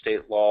now with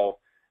state law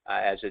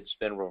as it's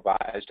been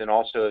revised, and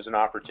also as an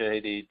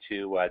opportunity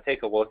to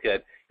take a look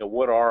at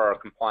what are our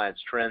compliance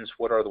trends,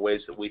 what are the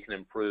ways that we can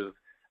improve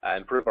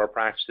our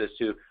practices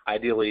to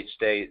ideally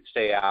stay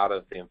out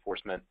of the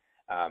enforcement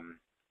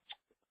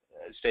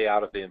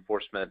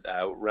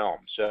realm.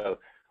 So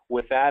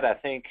with that, I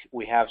think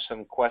we have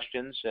some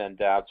questions,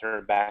 and I'll turn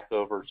it back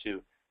over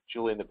to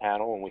Julie and the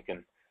panel, and we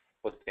can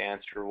look to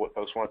answer what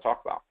folks want to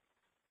talk about.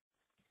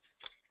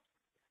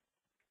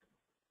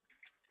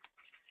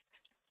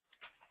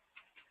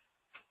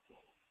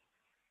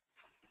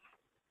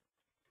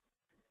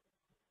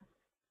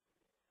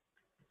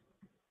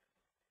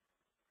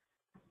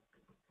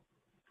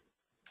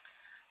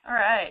 All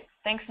right.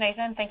 Thanks,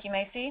 Nathan. Thank you,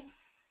 Macy.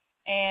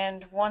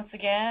 And once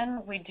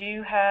again, we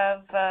do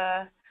have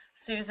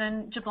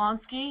Susan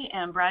Jablonski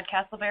and Brad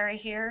Castleberry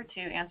here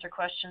to answer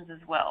questions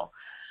as well.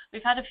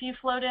 We've had a few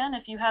float in.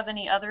 If you have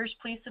any others,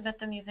 please submit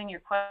them using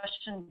your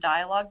question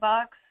dialog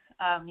box.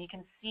 You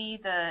can see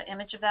the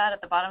image of that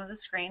at the bottom of the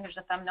screen. There's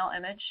a thumbnail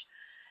image.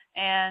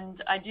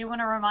 And I do want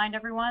to remind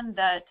everyone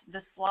that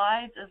the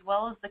slides as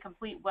well as the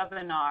complete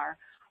webinar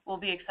will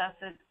be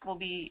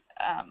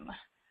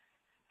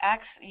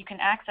you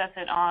can access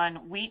it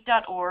on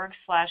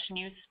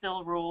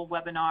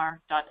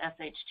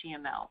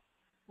weat.org/newspillrulewebinar.shtml.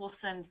 We'll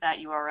send that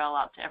URL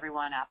out to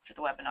everyone after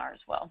the webinar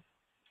as well.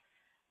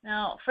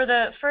 Now, for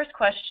the first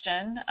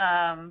question,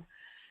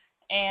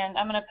 and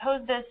I'm going to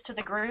pose this to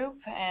the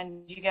group,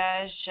 and you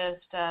guys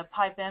just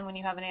pipe in when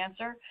you have an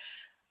answer.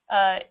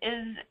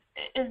 Is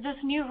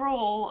this new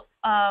rule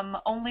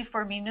only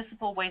for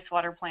municipal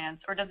wastewater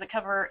plants, or does it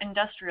cover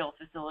industrial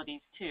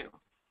facilities too?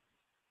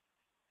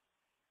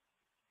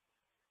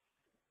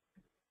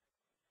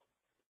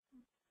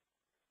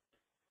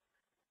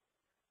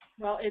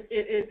 Well,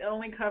 it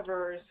only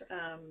covers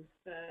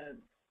the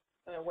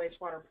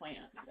wastewater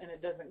plants, and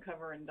it doesn't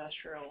cover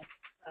industrial.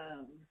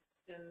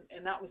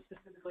 And that was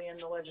specifically in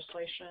the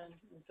legislation.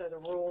 And so the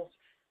rules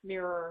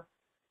mirror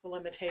the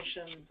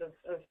limitations of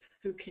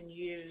who can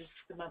use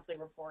the monthly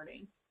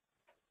reporting.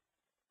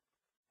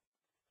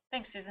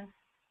 Thanks, Susan.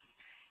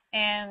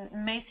 And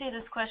Macy,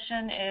 this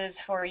question is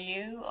for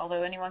you,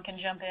 although anyone can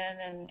jump in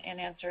and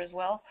answer as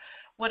well.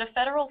 Would a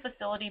federal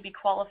facility be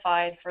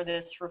qualified for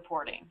this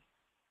reporting?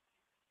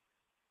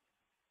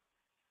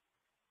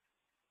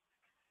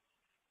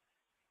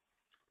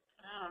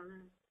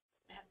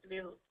 It has to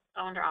be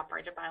owned or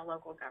operated by a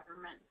local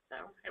government,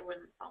 so it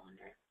wouldn't fall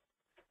under it.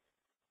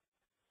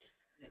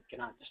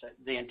 Can I just say,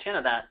 the intent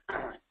of that,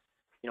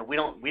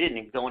 we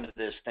didn't go into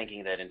this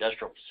thinking that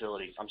industrial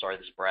facilities, I'm sorry,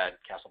 this is Brad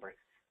Castleberry.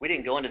 We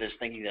didn't go into this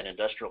thinking that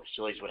industrial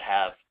facilities would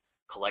have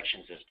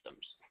collection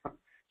systems.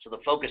 So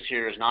the focus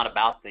here is not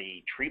about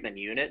the treatment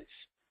units,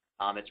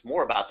 it's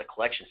more about the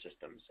collection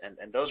systems.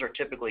 And those are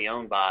typically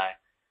owned by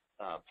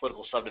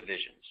political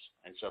subdivisions.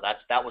 And so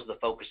that was the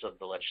focus of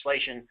the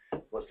legislation,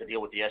 was to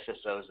deal with the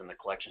SSOs and the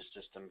collection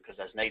system, because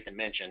as Nathan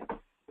mentioned,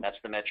 that's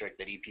the metric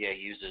that EPA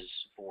uses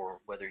for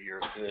whether you're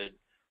a good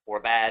or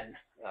a bad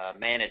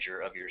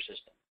manager of your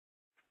system.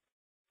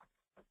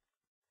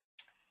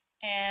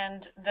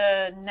 And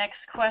the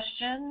next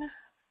question,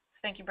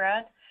 thank you,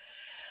 Brad.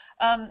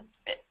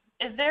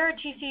 Is there a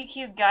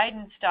TCEQ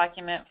guidance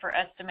document for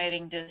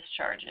estimating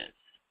discharges?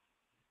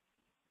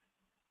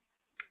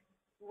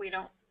 We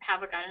don't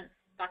have a guidance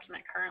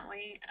document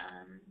currently.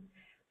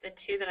 The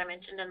two that I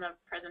mentioned in the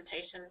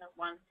presentation, the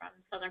one from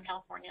Southern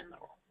California and the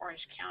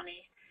Orange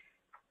County,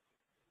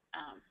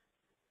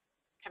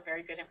 have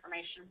very good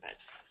information, but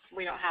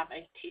we don't have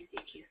a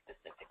TCEQ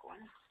specific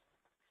one.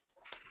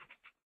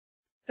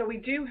 So we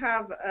do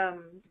have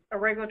a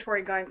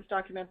regulatory guidance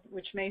document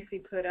which Macy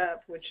put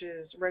up, which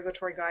is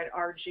Regulatory Guide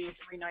RG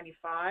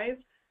 395.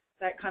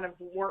 That kind of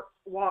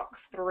walks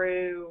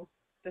through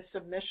the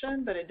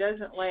submission, but it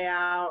doesn't lay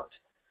out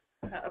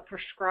a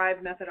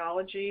prescribed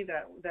methodology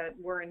that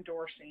we're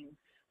endorsing.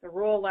 The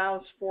rule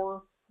allows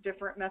 4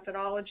 different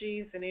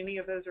methodologies, and any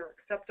of those are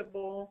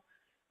acceptable.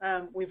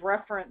 We've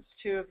referenced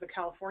 2 of the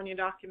California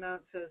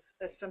documents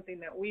as something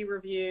that we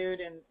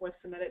reviewed and was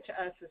submitted to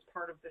us as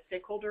part of the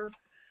stakeholder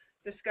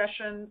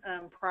discussion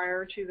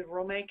prior to the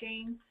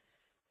rulemaking.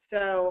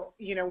 So,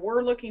 you know,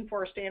 we're looking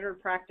for a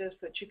standard practice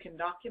that you can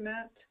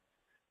document,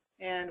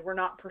 and we're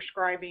not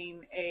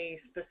prescribing a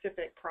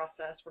specific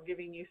process. We're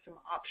giving you some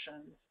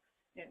options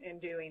in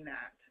doing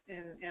that.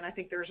 And I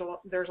think there's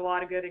a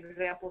lot of good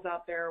examples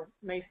out there.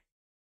 Maybe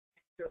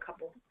do a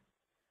couple.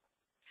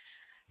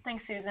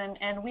 Thanks, Susan.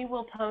 And we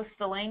will post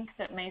the link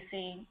that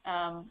Macy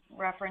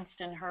referenced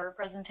in her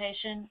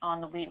presentation on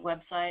the WEAT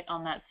website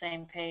on that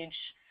same page,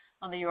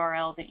 on the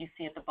URL that you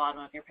see at the bottom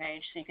of your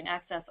page. So you can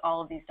access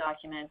all of these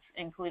documents,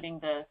 including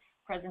the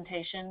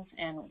presentations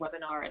and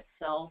webinar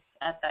itself,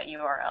 at that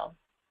URL.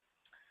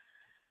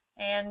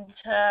 And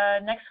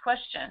next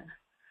question.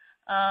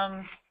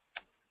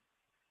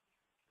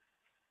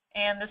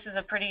 And this is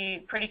a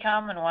pretty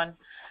common one.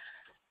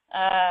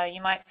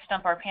 You might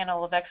stump our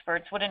panel of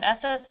experts. Would an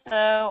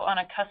SSO on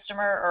a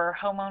customer or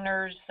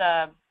homeowner's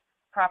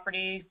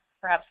property,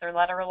 perhaps their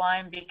lateral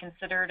line, be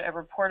considered a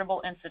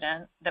reportable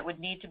incident that would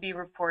need to be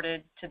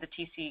reported to the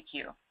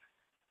TCEQ?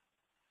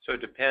 So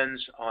it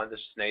depends on, this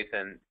is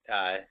Nathan,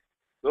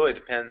 really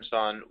depends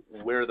on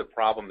where the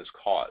problem is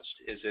caused.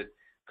 Is it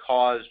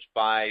caused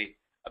by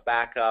a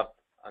backup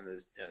on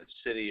the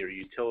city or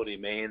utility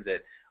main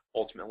that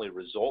ultimately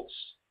results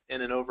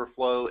in an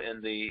overflow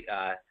in the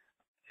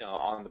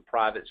on the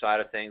private side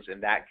of things? In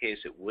that case,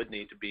 it would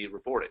need to be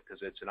reported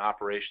because it's an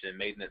operation and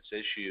maintenance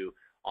issue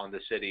on the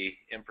city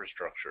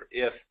infrastructure.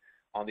 If,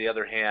 on the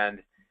other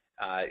hand,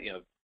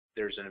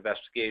 there's an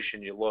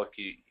investigation, you look,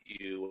 you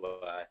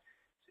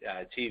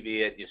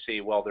TV it, you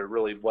see, well, there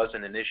really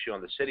wasn't an issue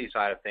on the city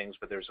side of things,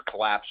 but there's a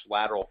collapsed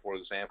lateral, for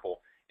example,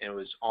 and it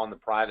was on the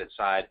private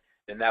side,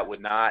 then that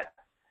would not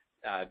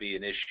be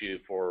an issue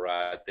for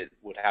that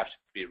would have to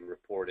be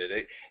reported.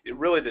 It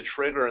really, the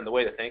trigger and the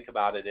way to think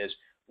about it is,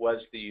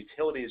 was the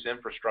utility's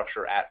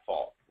infrastructure at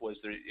fault? Was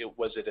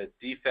it a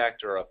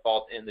defect or a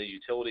fault in the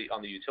utility,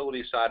 on the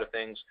utility side of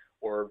things,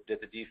 or did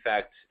the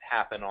defect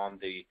happen on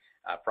the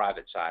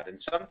private side?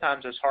 And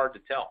sometimes it's hard to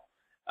tell.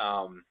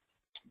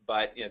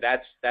 But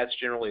that's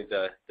generally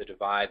the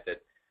divide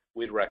that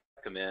we'd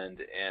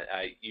recommend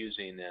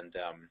using. And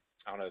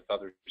I don't know if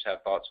others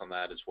have thoughts on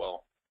that as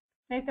well.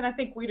 Nathan, I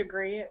think we'd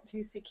agree at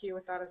TCEQ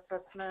with that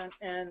assessment.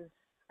 And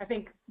I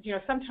think,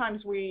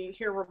 sometimes we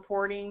hear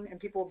reporting and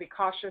people will be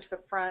cautious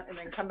up front and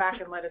then come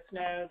back and let us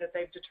know that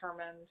they've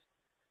determined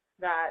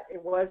that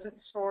it wasn't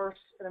sourced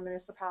in a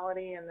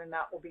municipality, and then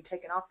that will be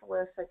taken off the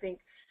list. I think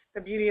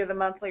the beauty of the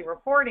monthly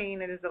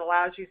reporting is it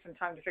allows you some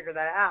time to figure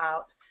that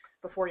out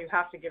before you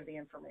have to give the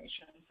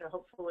information. So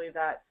hopefully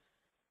that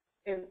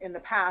in the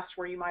past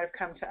where you might have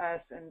come to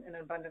us in an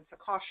abundance of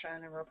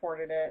caution and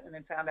reported it and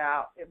then found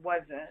out it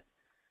wasn't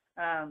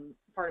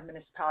part of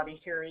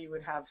municipality, here you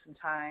would have some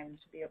time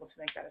to be able to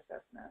make that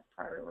assessment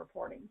prior to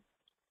reporting.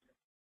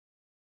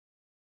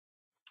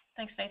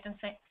 Thanks, Nathan.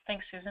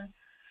 Thanks, Susan.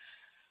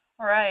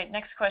 All right,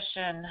 next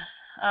question.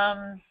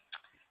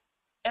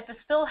 If a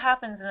spill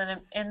happens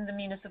in the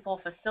municipal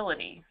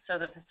facility, so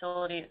the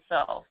facility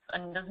itself,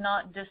 and does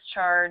not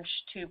discharge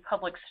to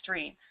public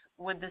streets,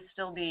 would this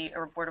still be a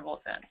reportable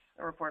offense,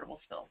 a reportable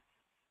spill?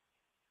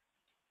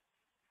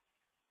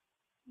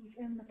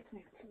 In the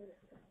plant.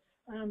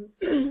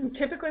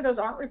 Typically, those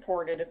aren't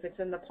reported if it's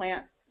in the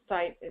plant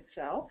site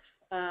itself.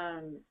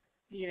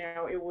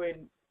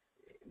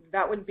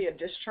 That would be a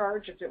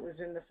discharge if it was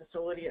in the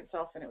facility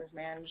itself and it was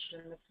managed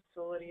in the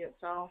facility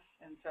itself.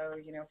 And so,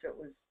 if it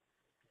was,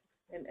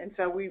 and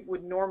so we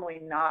would normally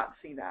not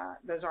see that.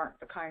 Those aren't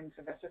the kinds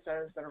of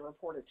SSOs that are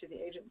reported to the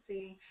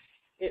agency.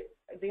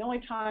 The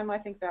only time I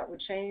think that would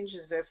change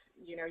is if,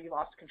 you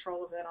lost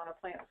control of it on a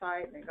plant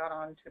site and it got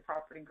onto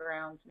property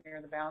grounds near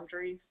the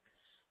boundaries.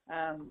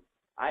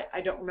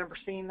 I don't remember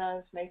seeing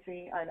those,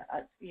 Macy.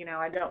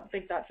 I don't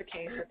think that's the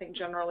case. I think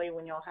generally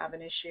when you'll have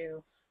an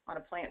issue on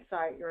a plant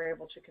site, you're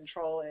able to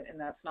control it, and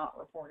that's not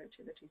reported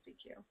to the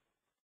TCEQ.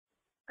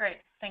 Great,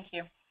 thank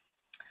you.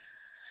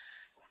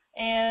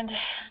 And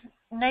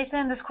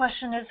Nathan, this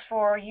question is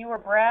for you or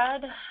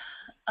Brad.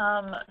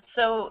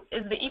 So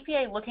is the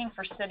EPA looking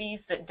for cities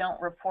that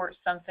don't report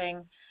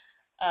something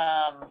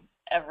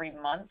every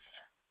month.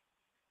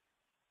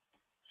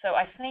 So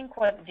I think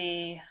what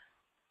the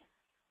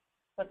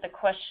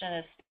question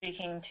is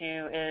speaking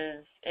to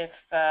is if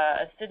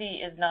a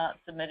city is not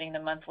submitting the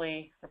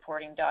monthly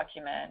reporting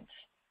document,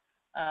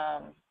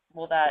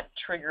 will that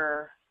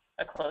trigger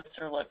a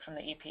closer look from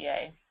the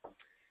EPA? I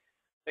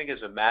think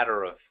as a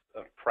matter of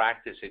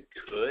practice, it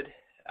could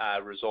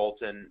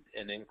result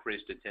in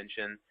increased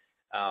attention.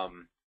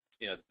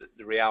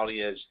 The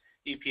reality is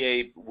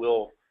EPA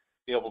will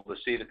be able to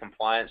see the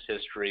compliance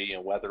history,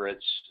 whether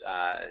it's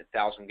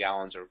 1,000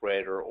 gallons or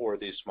greater or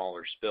these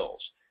smaller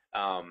spills.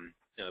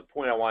 The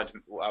point I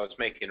was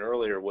making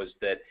earlier was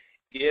that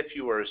if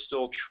you are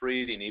still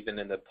treating, even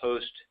in the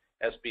post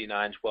SB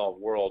 912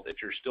 world,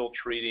 if you're still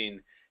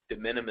treating de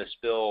minimis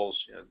spills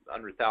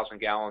under 1,000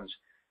 gallons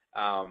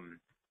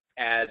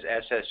as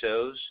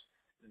SSOs,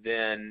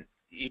 then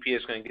EPA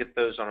is going to get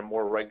those on a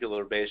more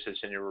regular basis,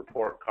 and your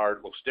report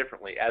card looks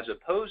differently, as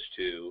opposed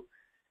to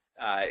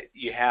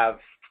you have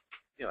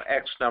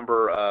X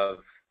number of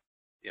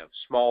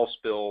small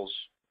spills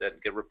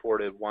that get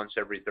reported once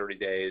every 30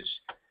 days,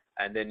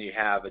 and then you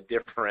have a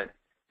different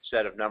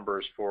set of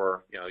numbers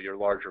for your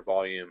larger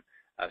volume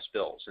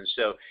spills. And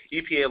so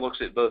EPA looks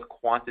at both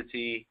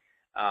quantity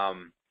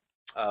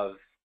of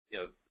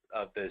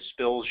the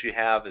spills you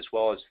have as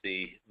well as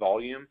the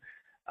volume.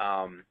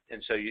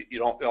 And so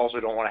you also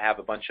don't want to have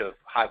a bunch of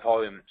high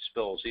volume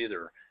spills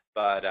either.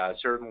 But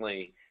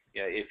certainly,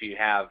 if you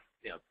have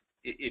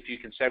if you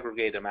can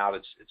segregate them out,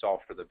 it's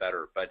all for the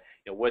better. But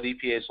what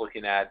EPA is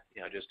looking at,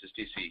 just as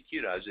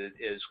DCEQ does,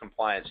 is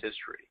compliance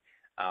history.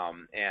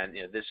 And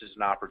this is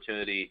an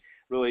opportunity.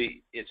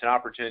 Really, it's an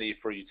opportunity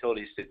for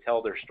utilities to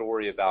tell their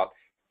story about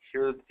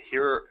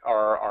here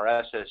are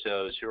our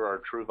SSOs, here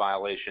are true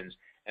violations,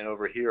 and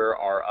over here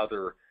are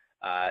other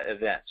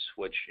events,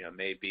 which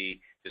may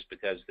be just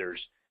because there's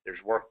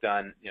work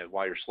done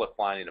while you're slip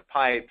lining a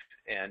pipe,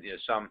 and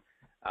some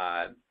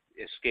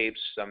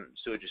some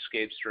sewage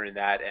escapes during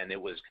that, and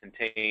it was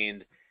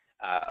contained.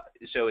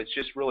 So it's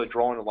just really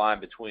drawing a line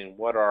between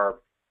what are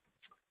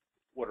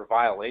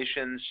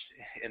violations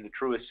in the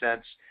truest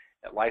sense,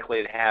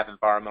 likely to have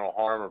environmental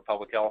harm or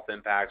public health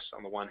impacts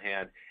on the one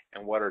hand,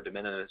 and what are de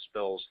minimis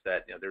spills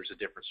that there's a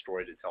different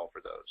story to tell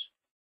for those.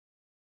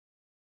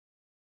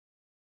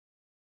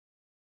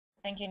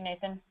 Thank you,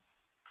 Nathan.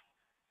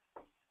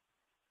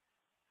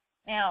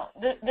 Now,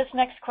 this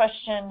next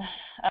question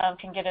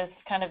can get us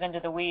kind of into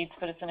the weeds,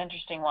 but it's an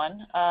interesting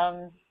one.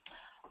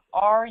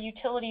 Are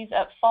utilities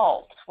at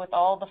fault with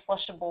all the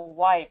flushable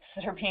wipes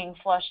that are being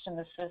flushed in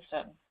the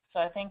system? So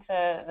I think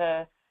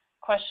the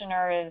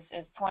questioner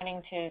is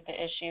pointing to the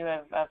issue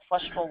of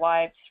flushable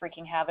wipes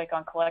wreaking havoc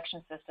on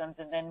collection systems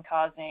and then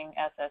causing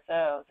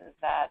SSOs. Is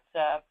that,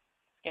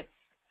 it's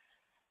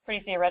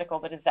pretty theoretical,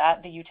 but is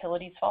that the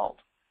utility's fault?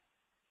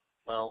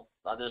 Well,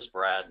 this is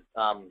Brad.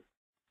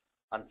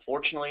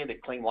 Unfortunately, the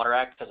Clean Water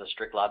Act has a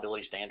strict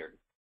liability standard,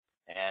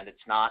 and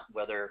it's not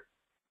whether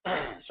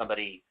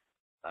somebody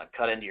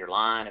cut into your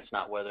line. It's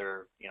not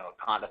whether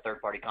a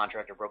third-party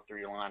contractor broke through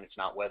your line. It's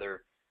not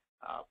whether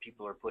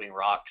people are putting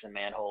rocks in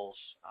manholes.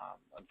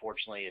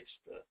 Unfortunately,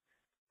 it's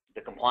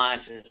the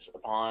compliance is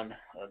upon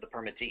the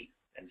permittee,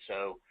 and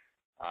so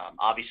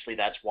obviously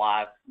that's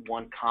why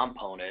one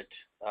component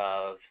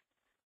of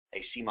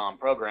a CMOM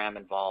program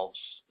involves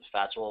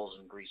fats, oils,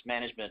 and grease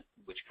management,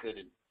 which could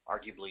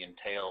arguably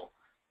entail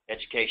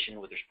education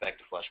with respect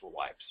to flushable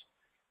wipes.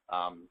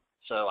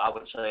 So I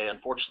would say,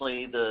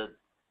 unfortunately, the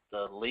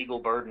legal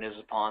burden is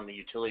upon the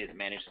utility that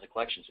manages the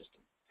collection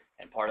system.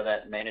 And part of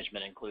that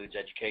management includes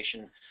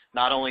education,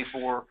 not only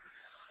for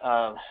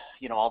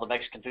all the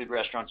Mexican food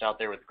restaurants out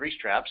there with grease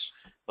traps,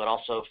 but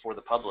also for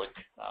the public.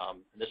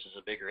 This is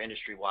a bigger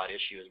industry-wide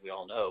issue, as we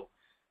all know,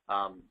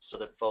 so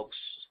that folks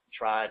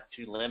try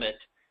to limit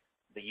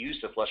the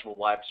use of flushable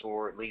wipes,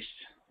 or at least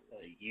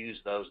use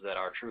those that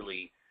are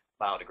truly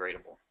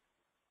biodegradable.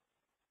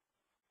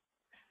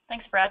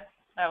 Thanks, Brad.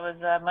 That was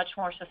much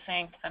more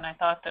succinct than I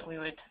thought that we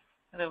would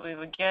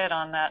get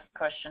on that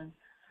question.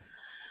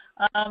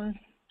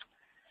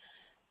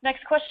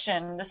 Next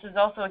question. This is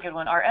also a good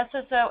one. Are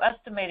SSO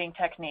estimating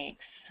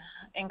techniques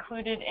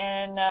included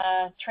in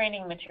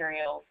training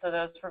materials, so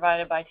those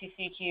provided by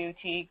TCEQ,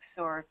 TEACS,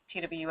 or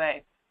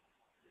TWA?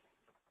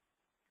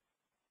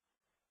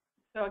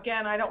 So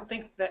again, I don't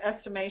think the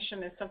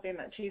estimation is something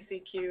that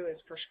TCEQ is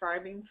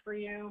prescribing for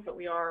you, but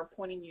we are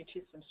pointing you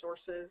to some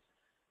sources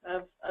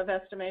of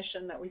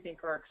estimation that we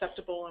think are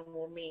acceptable and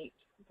will meet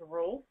the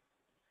rule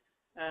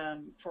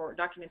for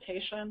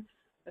documentation.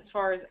 As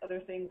far as other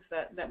things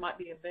that might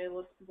be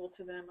available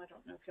to them, I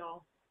don't know if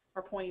y'all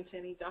are pointing to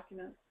any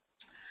documents.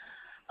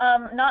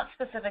 Not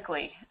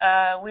specifically.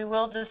 We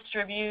will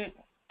distribute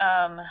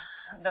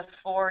the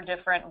 4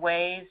 different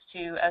ways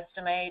to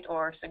estimate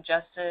or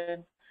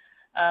suggested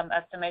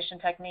estimation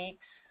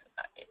techniques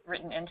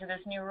written into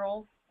this new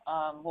rule.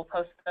 We'll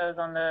post those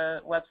on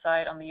the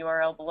website on the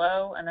URL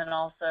below, and then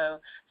also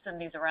send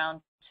these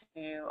around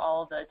to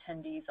all the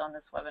attendees on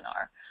this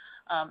webinar.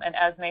 And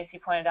as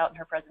Macy pointed out in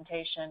her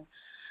presentation,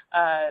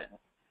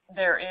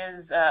 there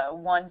is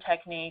one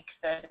technique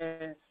that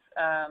is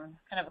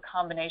kind of a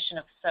combination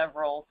of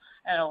several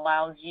and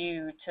allows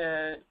you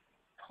to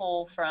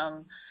pull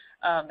from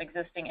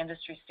existing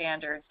industry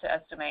standards to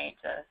estimate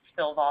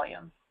spill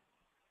volume.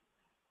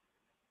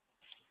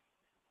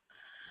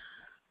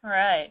 All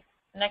right,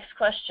 next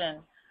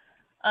question.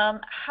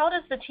 How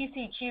does the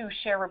TCEQ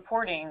share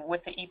reporting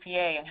with the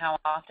EPA and how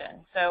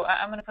often? So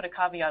I'm going to put a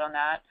caveat on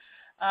that.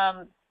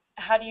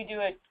 How do you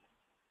do it?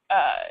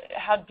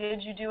 How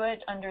did you do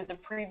it under the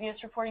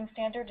previous reporting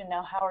standard, and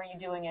now how are you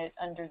doing it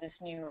under this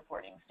new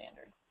reporting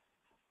standard?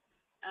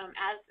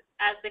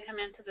 As they come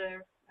into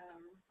the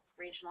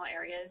regional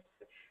areas,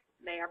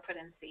 they are put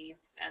in seeds,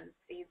 and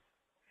seeds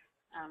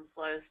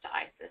flows to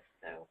ISIS.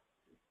 So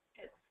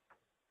it's.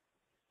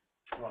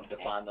 You want to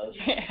define those?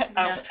 So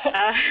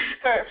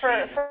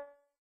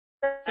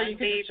you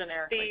could just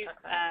generically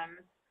talk about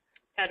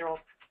federal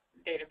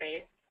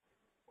database,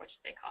 which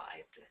they call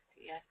ISIS,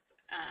 yes,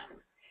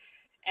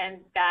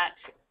 and that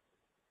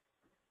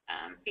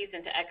feeds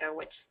into ECHO,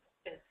 which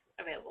is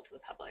available to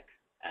the public.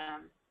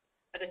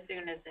 But as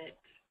soon as it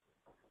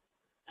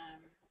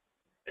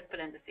is put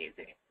into seeds,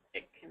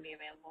 it can be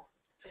available.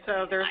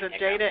 So there's a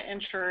data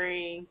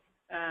entry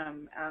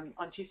on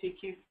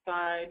TCQ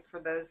side for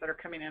those that are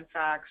coming in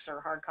fax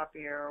or hard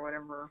copy or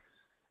whatever.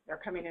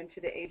 They're coming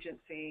into the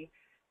agency,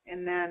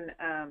 and then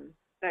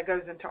that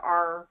goes into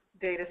our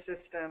data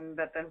system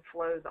that then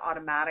flows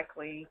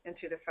automatically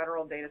into the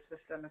federal data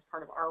system as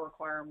part of our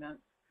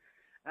requirements.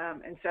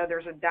 And so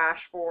there's a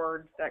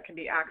dashboard that can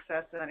be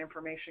accessed, and that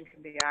information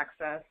can be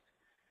accessed,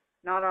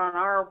 not on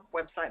our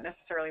website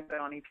necessarily, but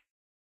on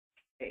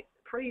EPA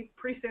pretty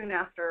soon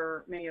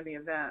after many of the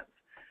events.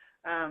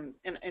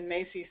 And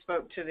Macy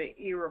spoke to the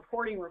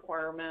e-reporting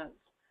requirements.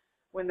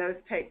 When those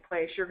take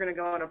place, you're going to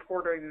go on a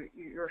portal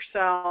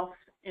yourself,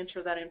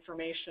 enter that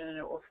information, and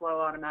it will flow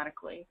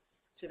automatically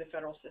to the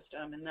federal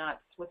system, and that's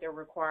what they're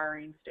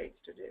requiring states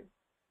to do.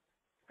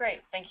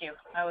 Great, thank you.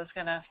 I was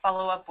going to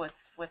follow up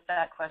with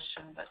that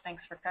question, but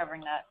thanks for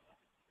covering that,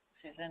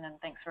 Susan, and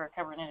thanks for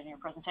covering it in your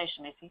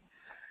presentation, Macy.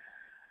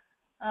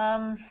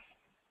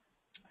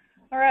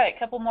 All right, a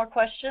couple more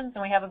questions,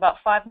 and we have about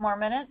 5 more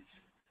minutes.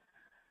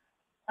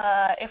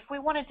 If we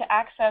wanted to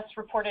access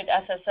reported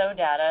SSO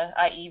data,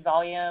 i.e.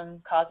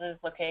 volume, causes,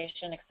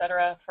 location,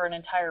 etc., for an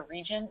entire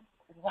region,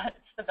 what's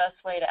the best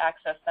way to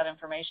access that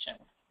information?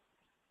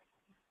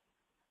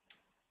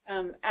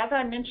 As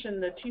I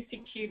mentioned, the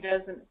TCQ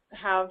doesn't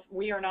have,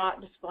 we are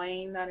not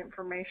displaying that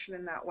information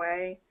in that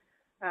way.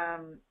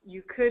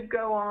 You could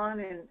go on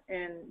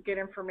and get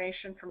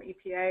information from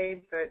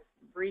EPA, but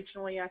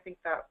regionally I think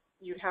that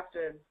you'd have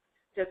to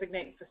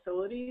designate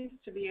facilities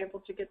to be able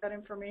to get that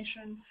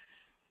information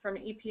from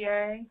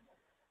EPA.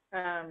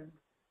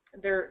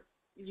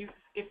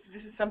 If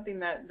this is something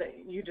that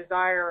you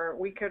desire,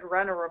 we could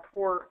run a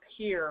report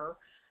here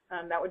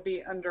that would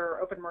be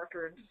under open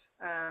records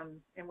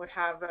and would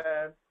have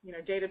a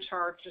data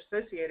charge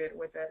associated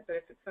with it. But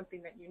if it's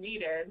something that you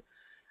needed,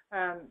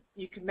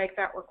 you could make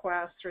that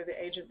request through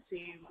the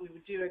agency. We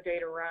would do a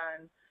data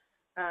run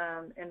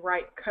and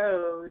write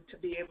code to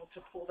be able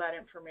to pull that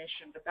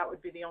information. But that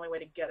would be the only way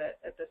to get it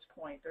at this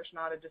point. There's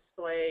not a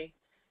display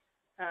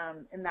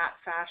in that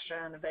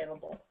fashion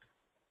available.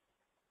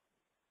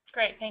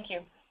 Great, thank you.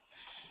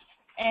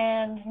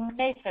 And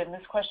Nathan,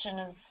 this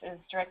question is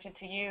directed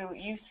to you.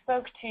 You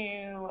spoke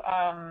to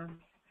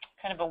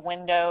kind of a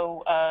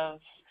window of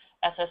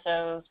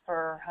SSOs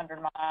per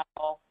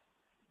 100-mile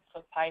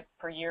foot pipe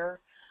per year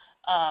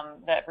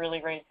that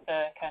really raised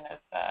the kind of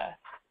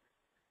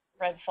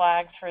red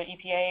flags for the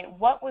EPA.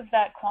 What was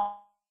that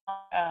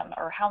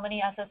or how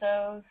many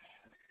SSOs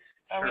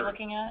are we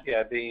looking at?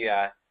 Yeah,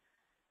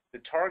 the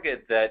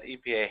target that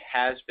EPA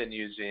has been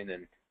using,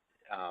 and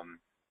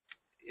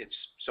it's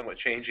somewhat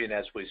changing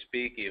as we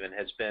speak even,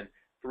 has been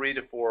 3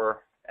 to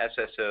 4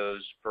 SSOs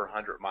per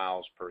 100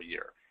 miles per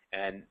year.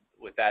 And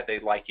with that,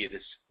 they'd like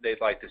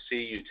to see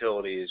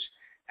utilities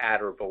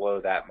at or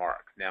below that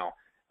mark. Now,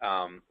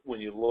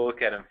 when you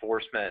look at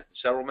enforcement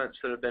settlements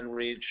that have been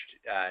reached,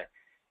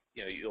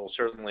 you'll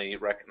certainly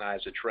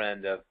recognize a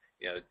trend of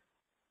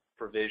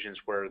provisions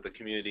where the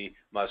community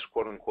must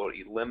quote unquote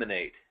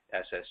eliminate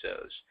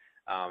SSOs.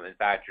 In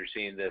fact, you're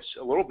seeing this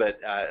a little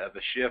bit of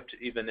a shift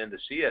even in the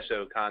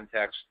CSO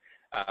context,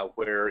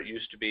 where it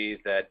used to be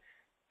that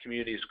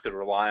communities could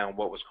rely on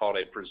what was called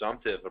a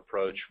presumptive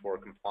approach for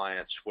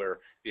compliance, where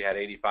you had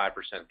 85%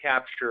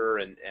 capture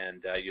and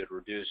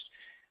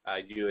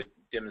you had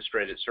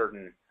demonstrated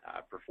certain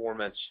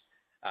performance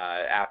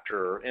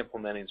after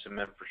implementing some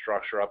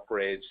infrastructure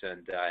upgrades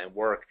and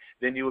work,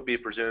 then you would be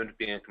presumed to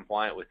be in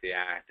compliant with the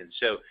Act. And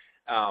so,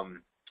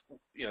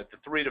 the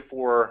 3 to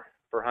 4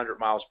 per 100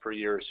 miles per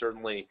year is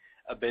certainly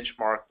a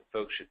benchmark that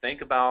folks should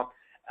think about,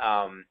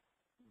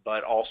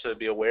 but also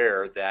be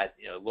aware that,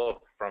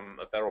 look, from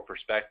a federal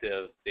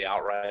perspective, the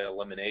outright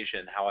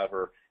elimination,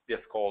 however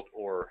difficult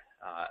or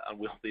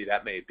unwieldy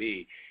that may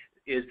be,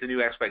 is the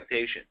new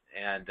expectation.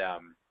 And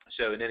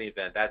so in any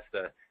event, that's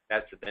the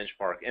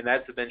benchmark, and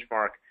that's the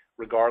benchmark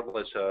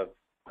regardless of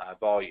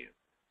volume.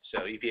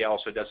 So EPA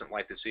also doesn't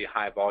like to see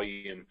high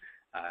volume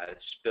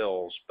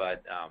spills,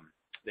 but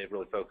they've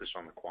really focused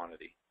on the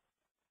quantity.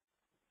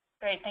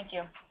 Great, thank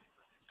you.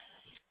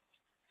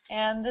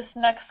 And this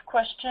next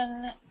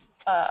question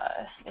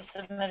is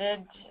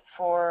submitted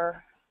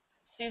for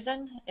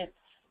Susan. It's,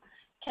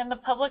 can the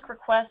public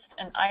request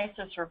an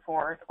ISIS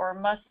report, or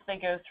must they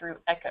go through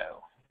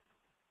ECHO?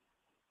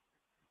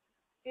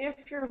 If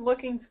you're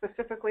looking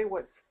specifically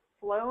what's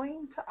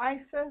flowing to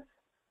ISIS,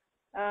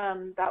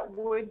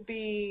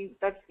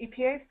 that's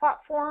EPA's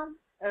platform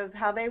of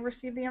how they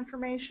receive the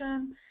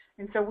information,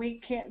 and so we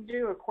can't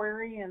do a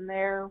query in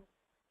their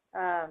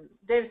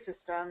data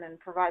system and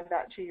provide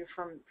that to you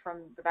from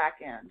the back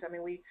end. I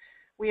mean,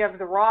 we have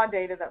the raw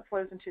data that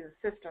flows into the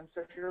system,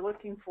 so if you're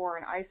looking for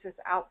an ISIS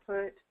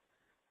output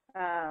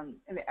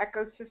in the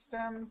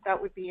ecosystem,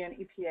 that would be an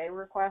EPA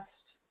request,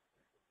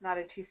 not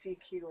a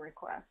TCEQ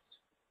request.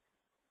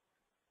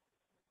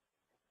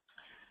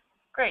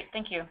 Great,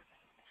 thank you.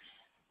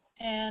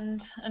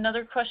 And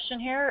another question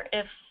here,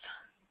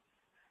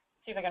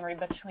 see if I can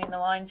read between the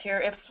lines here.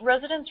 If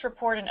residents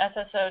report an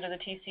SSO to the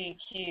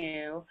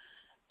TCEQ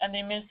and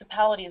the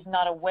municipality is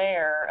not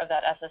aware of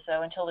that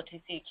SSO until the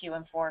TCEQ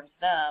informs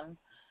them,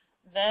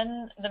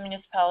 then the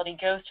municipality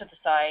goes to the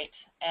site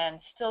and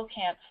still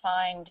can't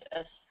find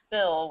a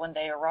spill when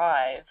they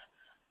arrive,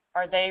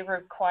 are they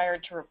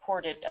required to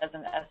report it as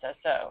an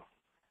SSO?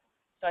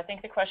 So I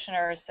think the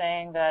questioner is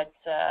saying that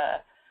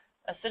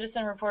a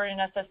citizen reported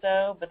an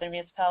SSO, but the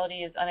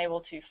municipality is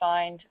unable to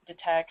find,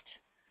 detect,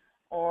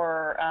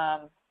 or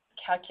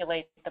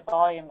calculate the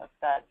volume of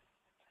that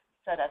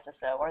said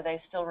SSO. Are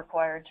they still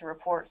required to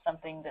report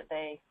something that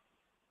they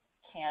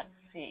can't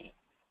see?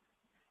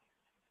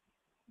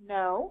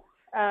 No,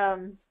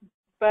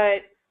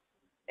 but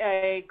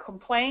a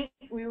complaint,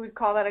 we would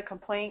call that a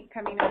complaint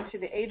coming into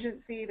the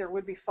agency. There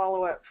would be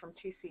follow-up from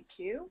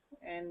TCEQ,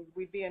 and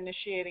we'd be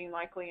initiating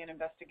likely an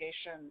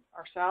investigation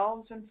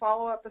ourselves and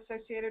follow-up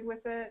associated with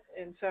it.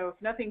 And so if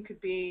nothing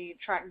could be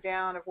tracked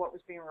down of what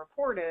was being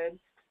reported,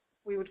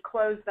 we would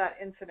close that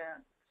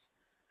incident.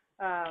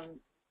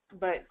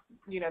 But,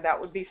 you know, that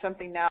would be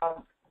something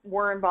now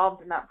we're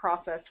involved in that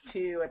process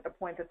too at the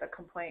point that the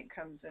complaint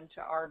comes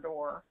into our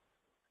door.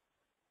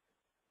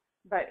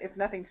 But if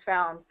nothing's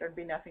found, there'd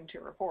be nothing to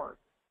report.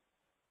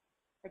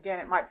 Again,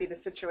 it might be the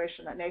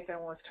situation that Nathan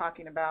was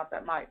talking about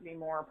that might be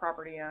more a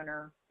property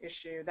owner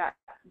issue. That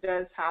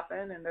does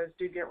happen, and those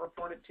do get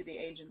reported to the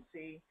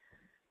agency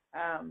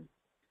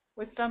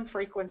with some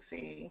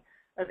frequency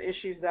of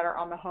issues that are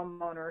on the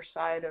homeowner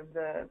side of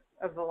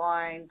the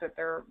line that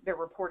they're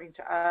reporting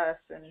to us,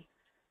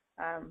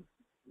 and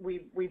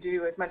we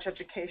do as much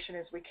education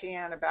as we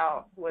can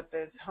about what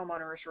the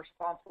homeowner is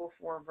responsible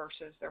for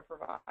versus their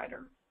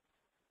provider.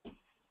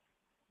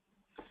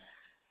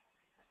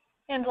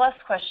 And last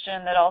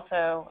question that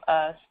also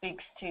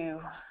speaks to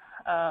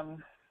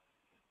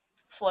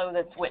flow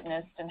that's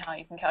witnessed and how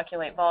you can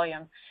calculate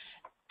volume.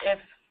 If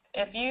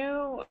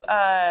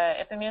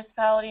the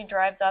municipality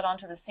drives out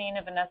onto the scene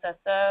of an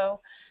SSO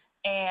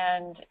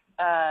and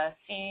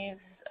sees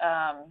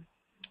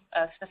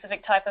a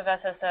specific type of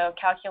SSO,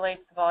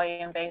 calculates the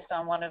volume based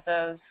on one of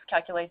those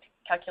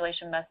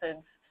calculation methods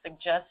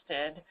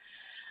suggested,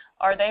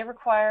 are they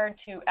required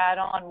to add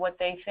on what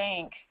they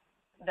think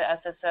the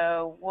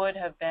SSO would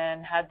have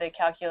been had they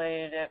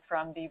calculated it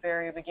from the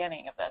very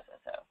beginning of the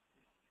SSO?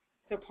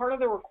 So part of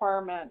the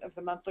requirement of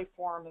the monthly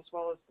form as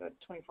well as the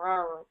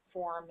 24-hour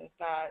form is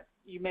that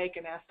you make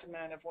an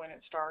estimate of when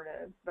it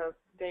started, both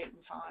date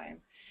and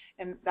time,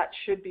 and that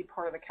should be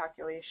part of the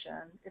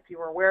calculation. If you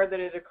were aware that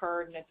it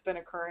occurred and it's been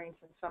occurring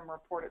since some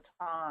reported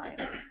time,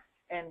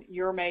 and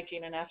you're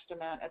making an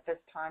estimate at this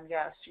time,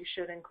 yes, you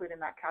should include in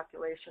that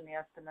calculation the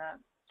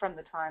estimate from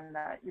the time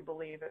that you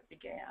believe it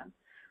began,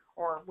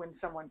 or when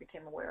someone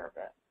became aware of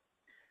it.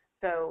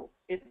 So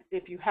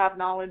if you have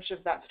knowledge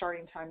of that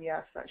starting time,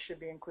 yes, that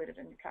should be included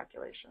in your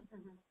calculation.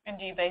 Mm-hmm. And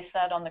do you base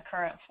that on the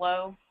current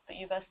flow that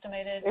you've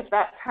estimated? If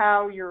that's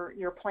how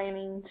you're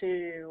planning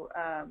to,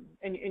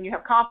 and you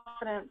have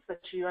confidence that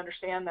you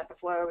understand that the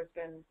flow has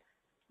been,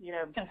 you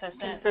know,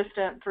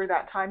 consistent through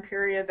that time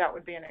period, that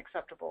would be an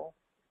acceptable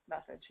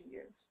method to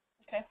use.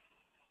 Okay.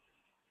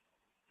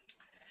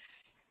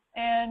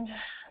 And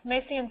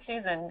Macy and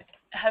Susan,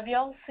 have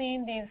y'all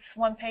seen these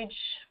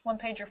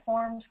one-pager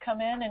forms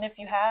come in? And if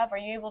you have, are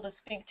you able to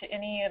speak to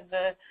any of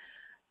the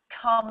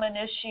common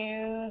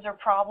issues or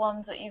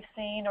problems that you've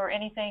seen, or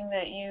anything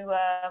that you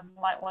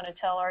might want to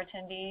tell our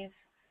attendees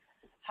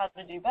how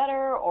to do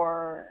better,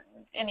 or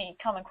any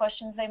common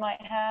questions they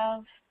might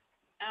have?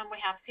 We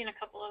have seen a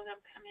couple of them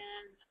come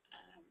in.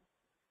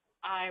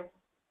 I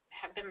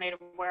have been made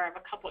aware of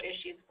a couple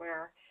issues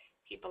where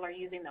people are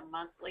using the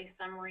monthly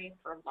summary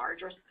for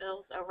larger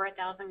spills over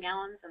 1,000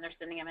 gallons, and they're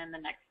sending them in the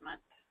next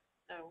month.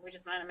 So we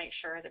just want to make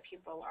sure that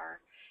people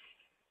are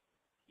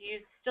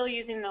still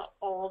using the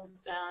old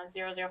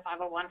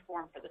 00501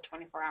 form for the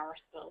 24-hour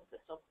spills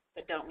that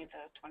don't meet the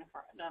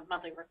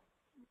monthly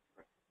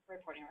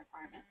reporting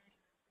requirements.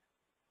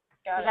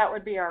 So that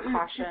would be our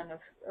caution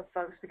of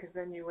folks, because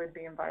then you would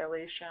be in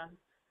violation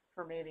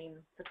for meeting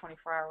the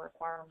 24-hour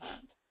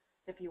requirement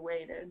if you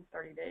waited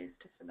 30 days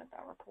to submit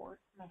that report.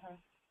 Mm-hmm.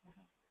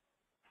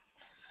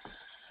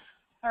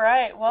 All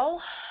right,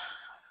 well,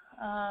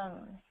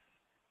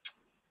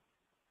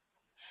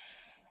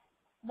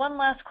 one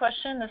last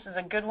question. This is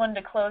a good one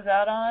to close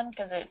out on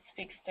because it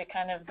speaks to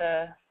kind of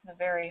the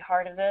very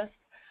heart of this.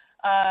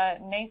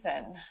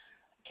 Nathan,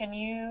 can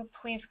you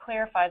please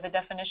clarify the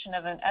definition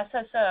of an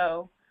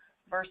SSO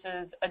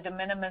versus a de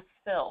minimis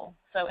spill?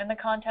 So in the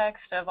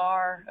context of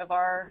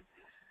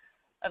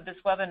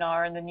this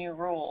webinar and the new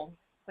rule,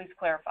 please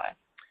clarify.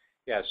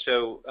 Yeah,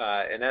 so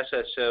an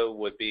SSO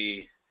would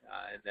be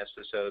an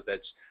SSO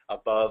that's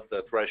above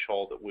the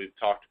threshold that we've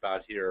talked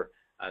about here,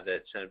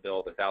 that Senate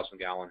Bill, the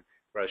 1,000-gallon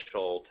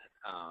threshold,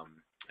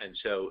 and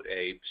so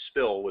a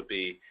spill would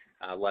be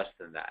less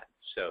than that.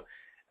 So,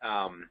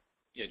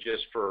 you know,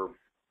 just for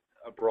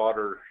a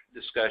broader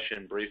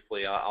discussion,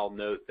 briefly, I'll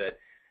note that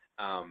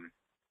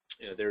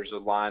you know, there's a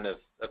line of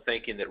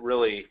thinking that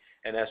really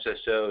an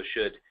SSO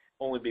should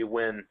only be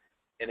when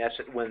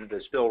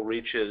the spill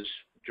reaches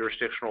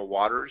jurisdictional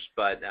waters,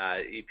 but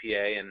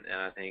EPA and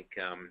I think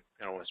I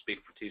don't want to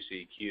speak for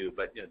TCEQ,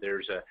 but you know,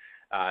 there's a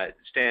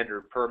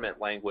standard permit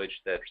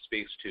language that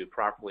speaks to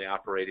properly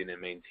operating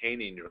and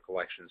maintaining your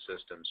collection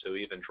system. So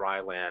even dry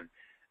land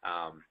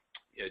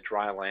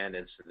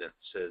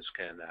incidences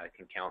can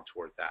count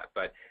toward that.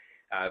 But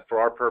for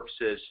our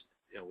purposes,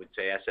 you know, we'd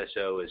say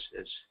SSO is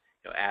you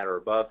know, at or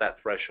above that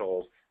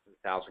threshold,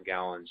 1,000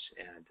 gallons,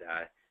 and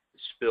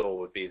spill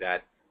would be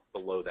that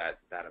below that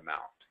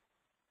amount.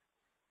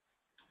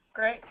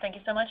 Great. Thank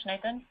you so much,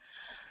 Nathan.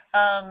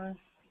 And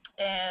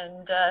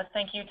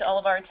thank you to all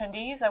of our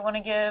attendees. I want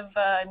to give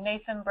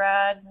Nathan,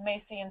 Brad,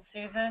 Macy, and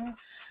Susan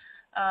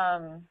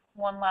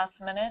one last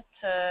minute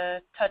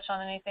to touch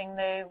on anything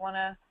they want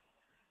to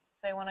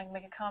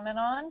make a comment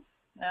on.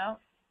 No?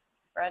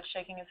 Brad's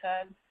shaking his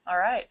head. All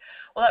right.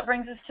 Well, that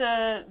brings us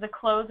to the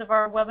close of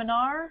our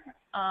webinar.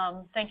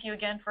 Thank you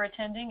again for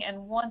attending.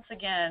 And once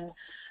again,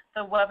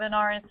 the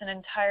webinar in its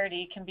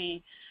entirety can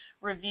be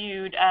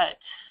reviewed at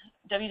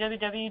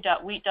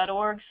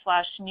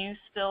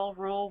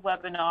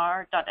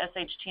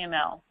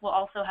www.weet.org/newspillrulewebinar.shtml. We'll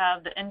also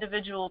have the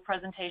individual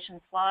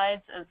presentation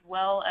slides as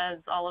well as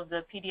all of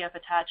the PDF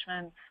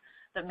attachments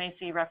that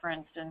Macy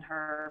referenced in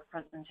her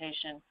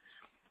presentation.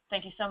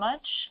 Thank you so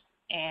much,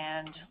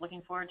 and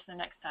looking forward to the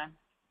next time.